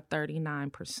increased by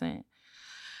 39%.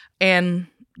 And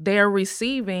they're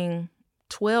receiving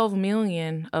 $12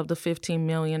 million of the $15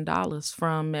 million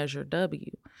from Measure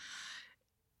W.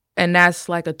 And that's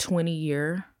like a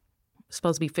 20-year,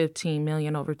 supposed to be $15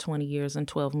 million over 20 years, and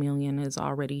 $12 million is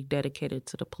already dedicated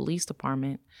to the police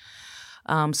department.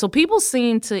 So people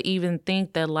seem to even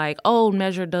think that like, oh,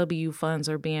 Measure W funds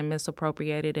are being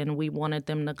misappropriated and we wanted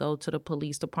them to go to the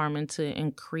police department to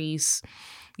increase,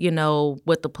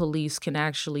 what the police can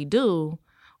actually do.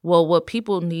 Well, what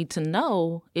people need to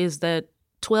know is that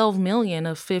 12 million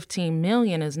of 15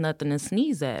 million is nothing to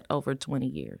sneeze at over 20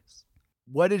 years.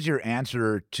 What is your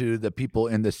answer to the people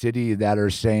in the city that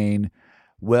are saying,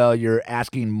 well, you're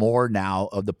asking more now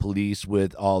of the police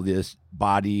with all this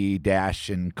body, dash,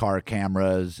 and car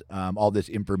cameras, all this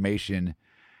information.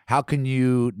 How can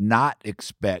you not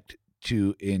expect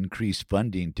to increase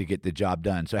funding to get the job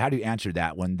done? So how do you answer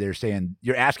that when they're saying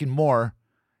you're asking more?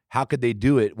 How could they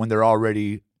do it when they're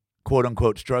already, quote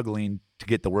unquote, struggling to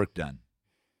get the work done?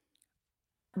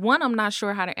 One, I'm not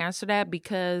sure how to answer that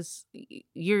because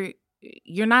you're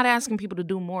not asking people to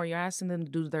do more. You're asking them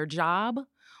to do their job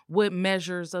with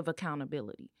measures of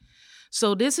accountability.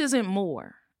 So this isn't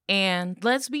more. And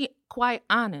let's be quite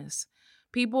honest.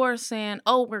 People are saying,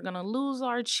 oh, we're going to lose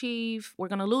our chief. We're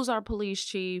going to lose our police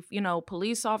chief.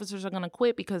 Police officers are going to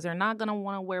quit because they're not going to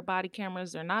want to wear body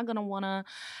cameras. They're not going to want to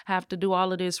have to do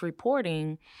all of this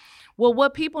reporting. Well,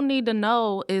 what people need to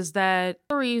know is that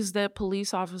salaries that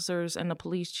police officers and the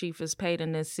police chief is paid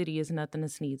in this city is nothing to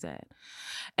sneeze at.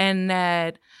 And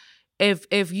that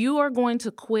if you are going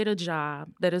to quit a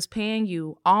job that is paying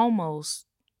you almost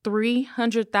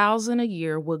 $300,000 a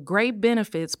year with great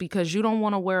benefits because you don't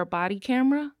want to wear a body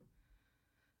camera,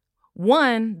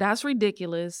 one, that's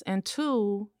ridiculous. And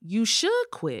two, you should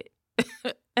quit.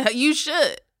 You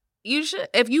should.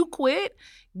 If you quit,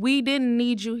 we didn't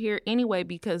need you here anyway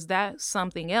because that's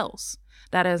something else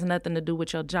that has nothing to do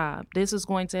with your job. This is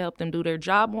going to help them do their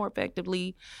job more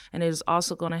effectively, and it is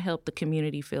also going to help the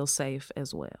community feel safe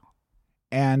as well.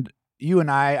 And you and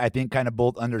I think, kind of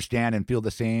both understand and feel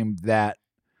the same that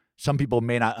some people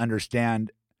may not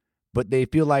understand, but they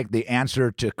feel like the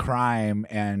answer to crime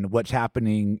and what's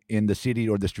happening in the city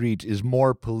or the streets is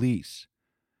more police.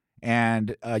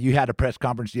 And you had a press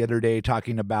conference the other day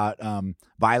talking about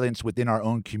violence within our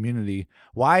own community.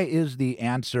 Why is the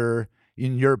answer,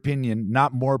 in your opinion,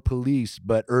 not more police,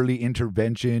 but early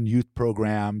intervention, youth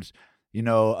programs?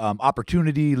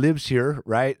 Opportunity lives here,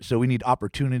 right? So we need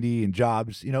opportunity and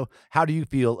jobs. How do you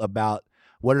feel about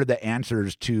what are the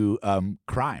answers to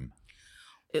crime?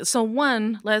 So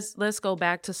one, let's go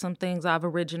back to some things I've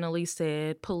originally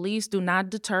said. Police do not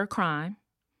deter crime.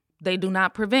 They do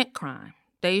not prevent crime.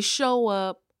 They show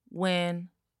up when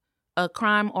a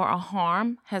crime or a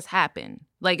harm has happened.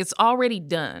 Like it's already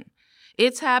done.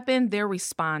 It's happened. They're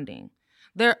responding.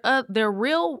 Their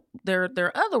real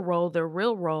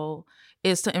role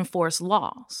is to enforce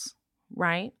laws,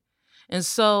 right? And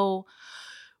so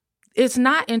it's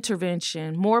not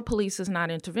intervention. More police is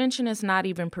not intervention. It's not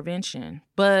even prevention.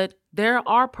 But there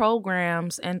are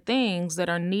programs and things that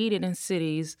are needed in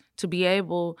cities to be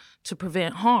able to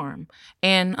prevent harm.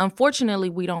 And unfortunately,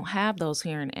 we don't have those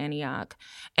here in Antioch.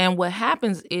 And what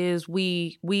happens is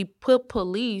we put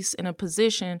police in a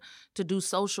position to do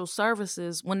social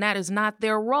services when that is not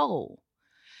their role.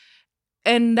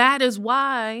 And that is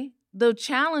why the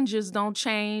challenges don't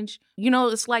change.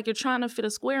 It's like you're trying to fit a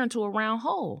square into a round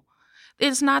hole.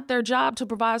 It's not their job to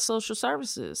provide social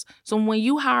services. So when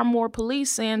you hire more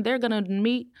police in, they're going to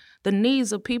meet the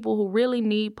needs of people who really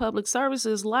need public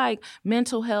services like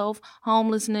mental health,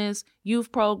 homelessness,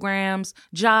 youth programs,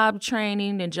 job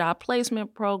training and job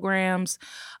placement programs,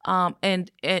 and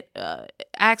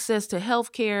access to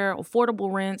health care,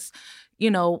 affordable rents,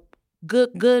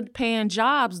 good paying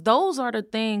jobs. Those are the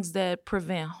things that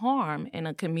prevent harm in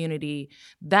a community.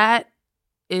 That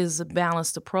is a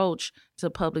balanced approach to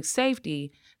public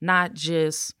safety, not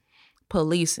just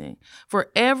policing. For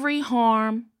every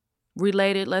harm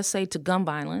related, let's say, to gun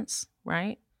violence,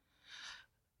 right?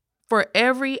 For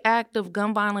every act of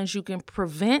gun violence you can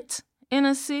prevent in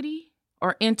a city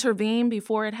or intervene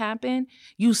before it happened,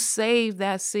 you save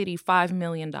that city $5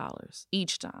 million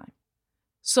each time.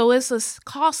 So it's a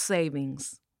cost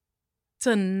savings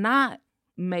to not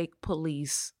make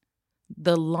police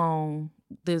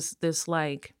this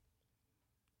like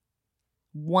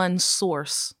one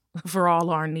source for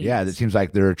all our needs. Yeah, it seems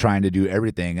like they're trying to do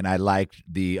everything. And I liked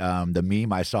the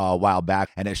meme I saw a while back,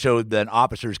 and it showed that an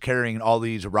officer's carrying all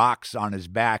these rocks on his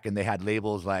back, and they had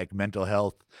labels like mental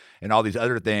health and all these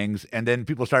other things. And then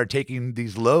people started taking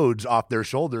these loads off their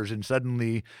shoulders, and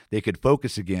suddenly they could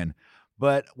focus again.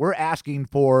 But we're asking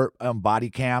for body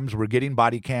cams. We're getting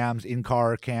body cams,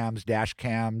 in-car cams, dash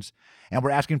cams, and we're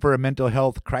asking for a mental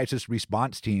health crisis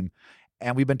response team.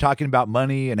 And we've been talking about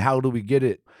money and how do we get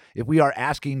it. If we are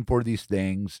asking for these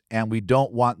things and we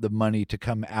don't want the money to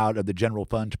come out of the general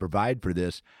fund to provide for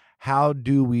this, how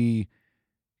do we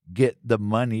get the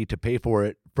money to pay for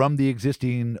it from the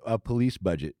existing police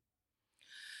budget?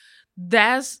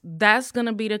 That's going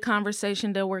to be the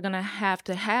conversation that we're going to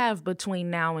have between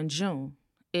now and June,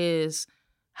 is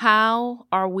how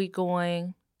are we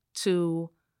going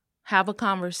to have a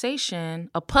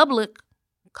conversation, a public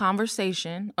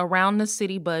conversation around the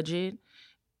city budget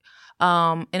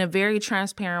in a very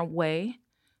transparent way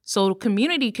so the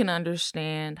community can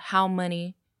understand how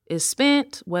money is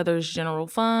spent, whether it's general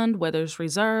fund, whether it's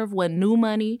reserve, what new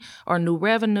money or new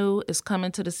revenue is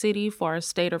coming to the city for our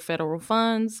state or federal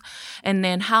funds, and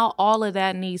then how all of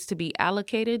that needs to be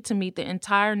allocated to meet the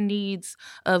entire needs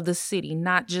of the city,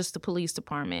 not just the police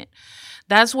department.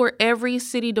 That's where every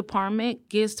city department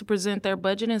gets to present their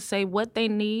budget and say what they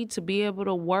need to be able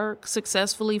to work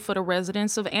successfully for the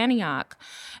residents of Antioch.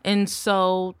 And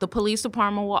so the police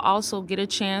department will also get a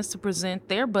chance to present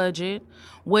their budget,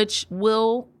 which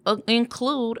will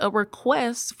include a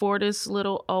request for this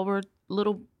little over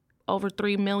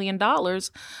 $3 million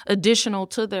additional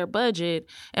to their budget.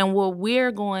 And what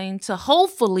we're going to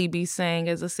hopefully be saying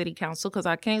as a city council, because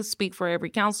I can't speak for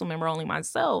every council member, only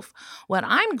myself, what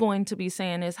I'm going to be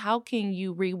saying is, how can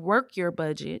you rework your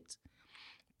budget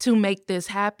to make this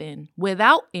happen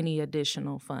without any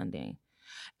additional funding?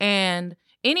 And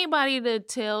anybody that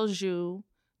tells you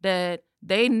that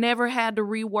they never had to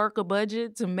rework a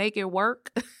budget to make it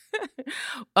work,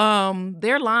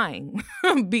 they're lying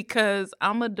because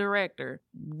I'm a director.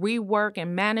 We work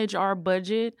and manage our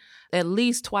budget at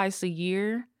least twice a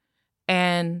year,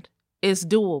 and it's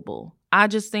doable. I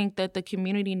just think that the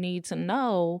community needs to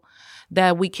know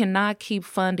that we cannot keep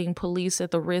funding police at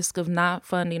the risk of not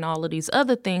funding all of these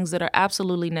other things that are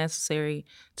absolutely necessary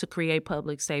to create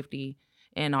public safety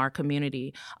in our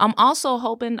community. I'm also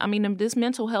hoping, this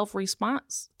mental health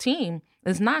response team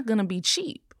is not going to be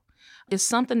cheap. It's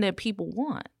something that people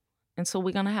want. And so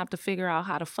we're going to have to figure out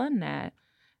how to fund that.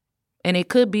 And it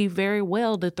could be very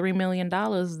well the $3 million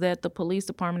that the police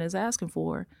department is asking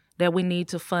for, that we need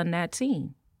to fund that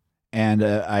team. And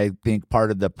I think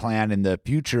part of the plan in the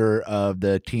future of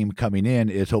the team coming in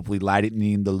is hopefully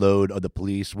lightening the load of the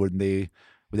police when they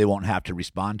won't have to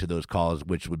respond to those calls,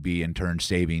 which would be in turn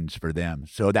savings for them.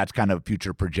 So that's kind of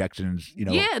future projections,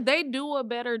 Yeah, they do a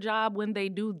better job when they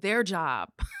do their job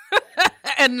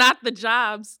and not the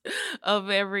jobs of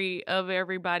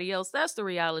everybody else. That's the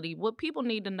reality. What people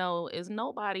need to know is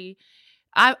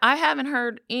I haven't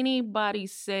heard anybody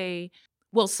say,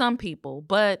 well, some people,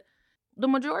 but the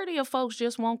majority of folks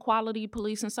just want quality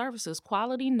policing services,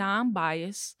 quality,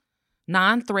 non-biased,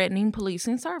 non-threatening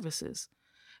policing services.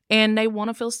 And they want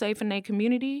to feel safe in their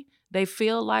community. They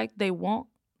feel like they want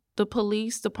the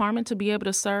police department to be able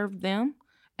to serve them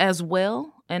as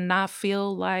well and not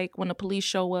feel like when the police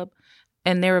show up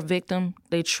and they're a victim,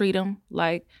 they treat them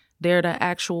like they're the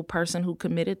actual person who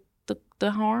committed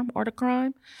the harm or the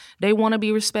crime. They want to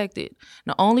be respected.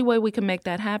 The only way we can make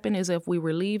that happen is if we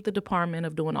relieve the department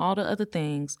of doing all the other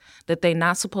things that they're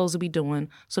not supposed to be doing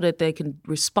so that they can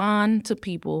respond to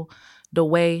people the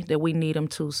way that we need them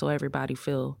to, so everybody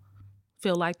feel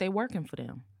like they're working for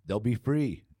them. They'll be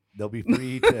free. They'll be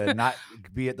free to not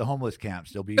be at the homeless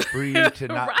camps. They'll be free to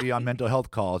not be on mental health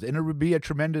calls. And it would be a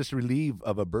tremendous relief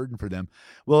of a burden for them.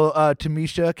 Well,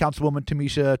 Councilwoman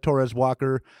Tamisha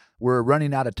Torres-Walker, we're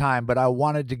running out of time, but I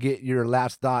wanted to get your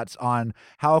last thoughts on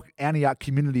how Antioch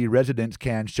community residents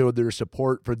can show their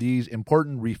support for these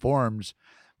important reforms,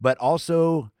 but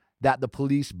also that the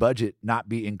police budget not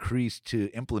be increased to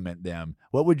implement them.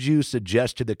 What would you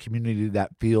suggest to the community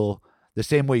that feel the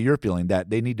same way you're feeling,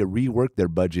 that they need to rework their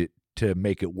budget to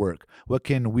make it work? What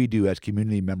can we do as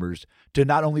community members to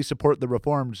not only support the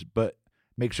reforms, but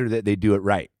make sure that they do it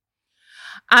right?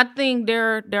 I think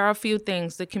there are a few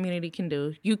things the community can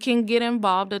do. You can get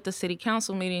involved at the city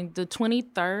council meeting. The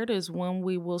 23rd is when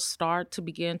we will start to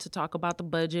begin to talk about the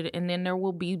budget, and then there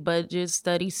will be budget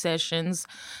study sessions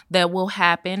that will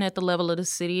happen at the level of the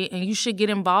city, and you should get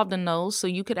involved in those so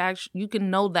you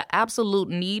can know the absolute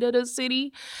need of the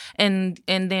city, and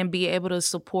then be able to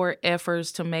support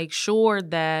efforts to make sure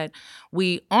that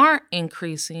we aren't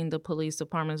increasing the police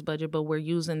department's budget, but we're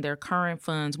using their current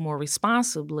funds more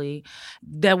responsibly,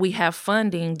 that we have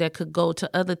funding that could go to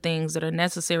other things that are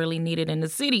necessarily needed in the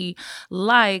city,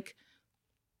 like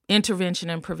intervention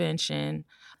and prevention.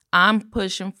 I'm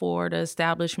pushing for the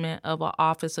establishment of an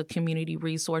Office of Community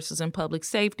Resources and Public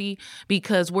Safety,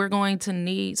 because we're going to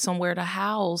need somewhere to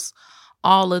house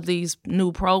all of these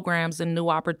new programs and new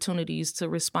opportunities to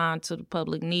respond to the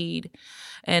public need.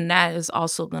 And that is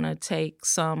also going to take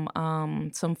some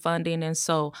funding. And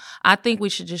so I think we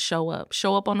should just show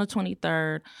up on the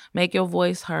 23rd, make your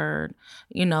voice heard,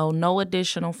 no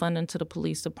additional funding to the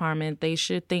police department. They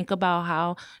should think about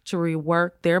how to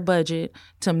rework their budget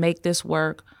to make this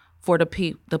work for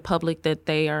the public that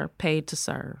they are paid to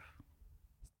serve.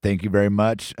 Thank you very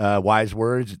much. Wise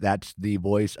words. That's the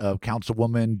voice of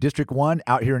Councilwoman District 1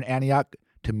 out here in Antioch,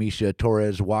 Tamisha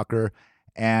Torres-Walker.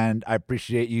 And I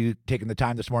appreciate you taking the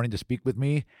time this morning to speak with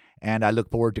me. And I look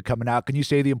forward to coming out. Can you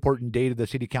say the important date of the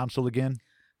City Council again?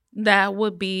 That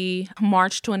would be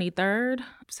March 23rd,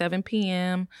 7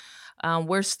 p.m.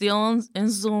 We're still in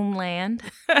Zoom land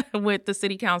with the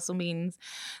City Council meetings.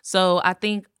 So I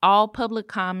think all public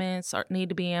comments need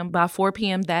to be in by 4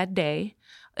 p.m. that day.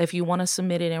 If you want to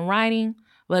submit it in writing,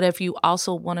 but if you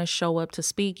also want to show up to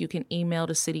speak, you can email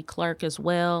the city clerk as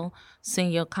well.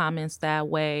 Send your comments that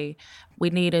way. We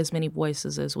need as many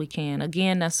voices as we can.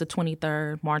 Again, that's the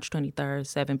 23rd, March 23rd,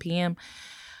 7 p.m.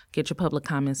 Get your public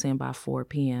comments in by 4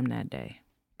 p.m. that day.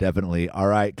 Definitely. All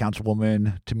right,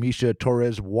 Councilwoman Tamisha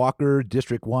Torres-Walker,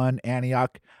 District 1,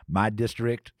 Antioch, my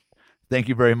district. Thank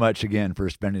you very much again for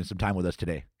spending some time with us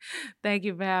today. Thank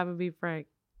you for having me, Frank.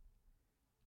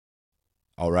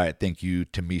 All right. Thank you,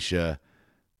 Tamisha.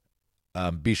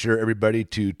 Be sure, everybody,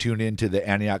 to tune in to the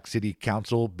Antioch City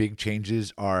Council. Big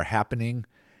changes are happening.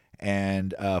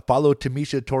 And follow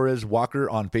Tamisha Torres-Walker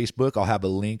on Facebook. I'll have a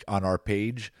link on our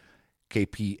page,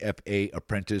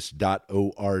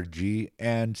 kpfaapprentice.org.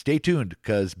 And stay tuned,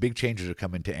 because big changes are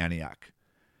coming to Antioch.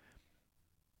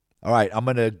 All right. I'm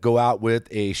going to go out with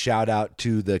a shout out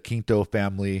to the Quinto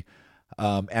family,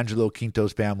 Angelo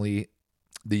Quinto's family,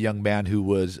 the young man who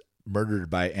was murdered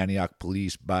by Antioch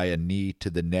police by a knee to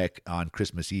the neck on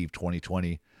Christmas Eve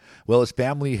 2020. Well, his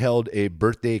family held a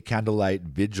birthday candlelight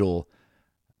vigil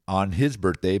on his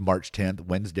birthday, March 10th,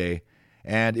 Wednesday.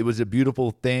 And it was a beautiful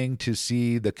thing to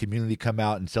see the community come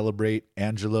out and celebrate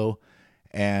Angelo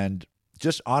and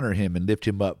just honor him and lift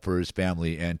him up for his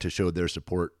family and to show their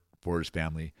support for his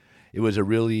family. It was a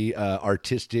really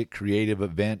artistic, creative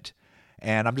event.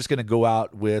 And I'm just going to go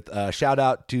out with a shout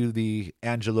out to the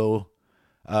Angelo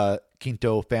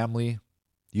Quinto family.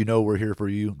 We're here for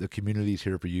you. The community's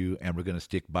here for you, and we're going to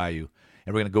stick by you.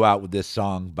 And we're going to go out with this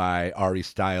song by Ari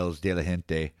Styles de la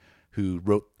Gente, who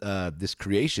wrote this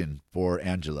creation for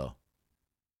Angelo.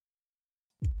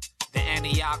 The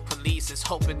Antioch police is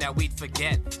hoping that we'd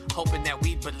forget, hoping that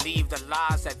we'd believe the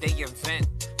lies that they invent.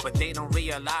 But they don't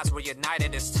realize we're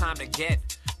united, it's time to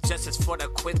get justice for the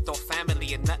Quinto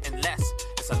family and nothing less.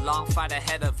 It's a long fight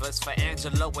ahead of us for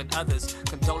Angelo and others.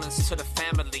 Condolence to the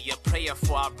family, a prayer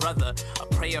for our brother, a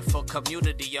prayer for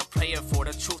community, a prayer for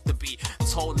the truth to be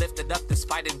told, lifted up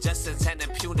despite injustice and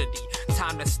impunity.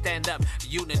 Time to stand up,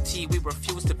 unity we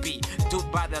refuse to be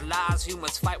duped by the lies. We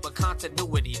must fight with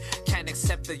continuity. Can't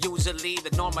accept the the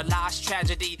normalized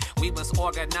tragedy. We must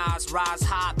organize, rise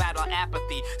high, battle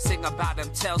apathy. Sing about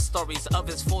him, tell stories of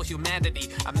his full humanity.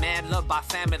 A man loved by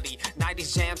family,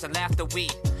 90s jams and laughter we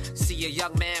see a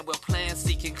young man with plans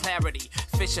seeking clarity.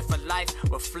 Fishing for life,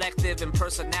 reflective in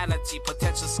personality.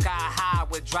 Potential sky high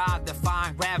with drive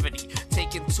defying gravity.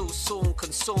 Taken too soon,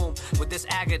 consumed with this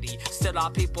agony. Still our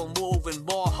people move in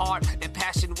more heart and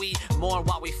passion we mourn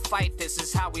while we fight. This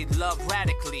is how we love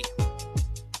radically.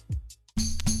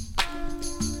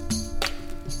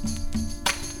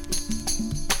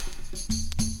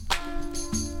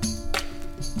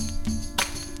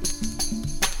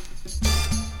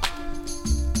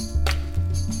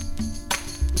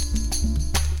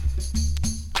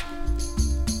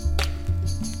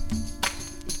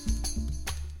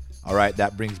 All right,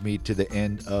 that brings me to the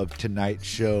end of tonight's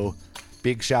show.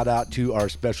 Big shout out to our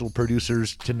special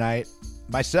producers tonight,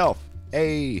 myself,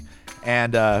 and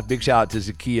big shout out to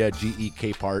Zakiyyah GE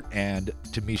Capehart and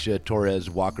Tamisha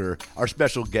Torres-Walker, our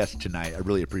special guests tonight. I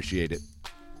really appreciate it.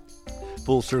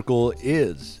 Full Circle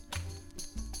is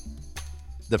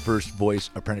the First Voice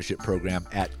Apprenticeship Program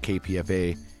at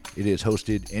KPFA. It is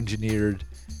hosted, engineered,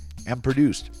 and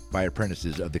produced by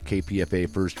apprentices of the KPFA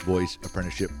First Voice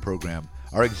Apprenticeship Program.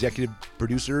 Our executive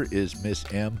producer is Miss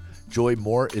M. Joy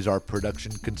Moore is our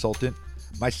production consultant.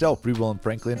 Myself, Freewillin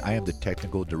Franklin, I am the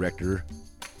technical director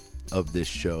of this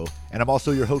show, and I'm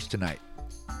also your host tonight.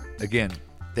 Again,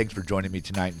 thanks for joining me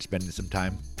tonight and spending some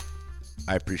time.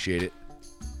 I appreciate it.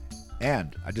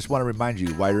 And I just want to remind you,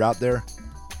 while you're out there,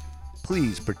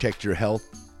 please protect your health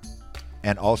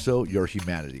and also your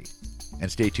humanity.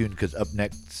 And stay tuned, because up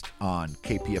next on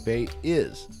KPFA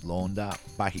is Londa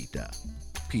Bajita.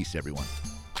 Peace, everyone.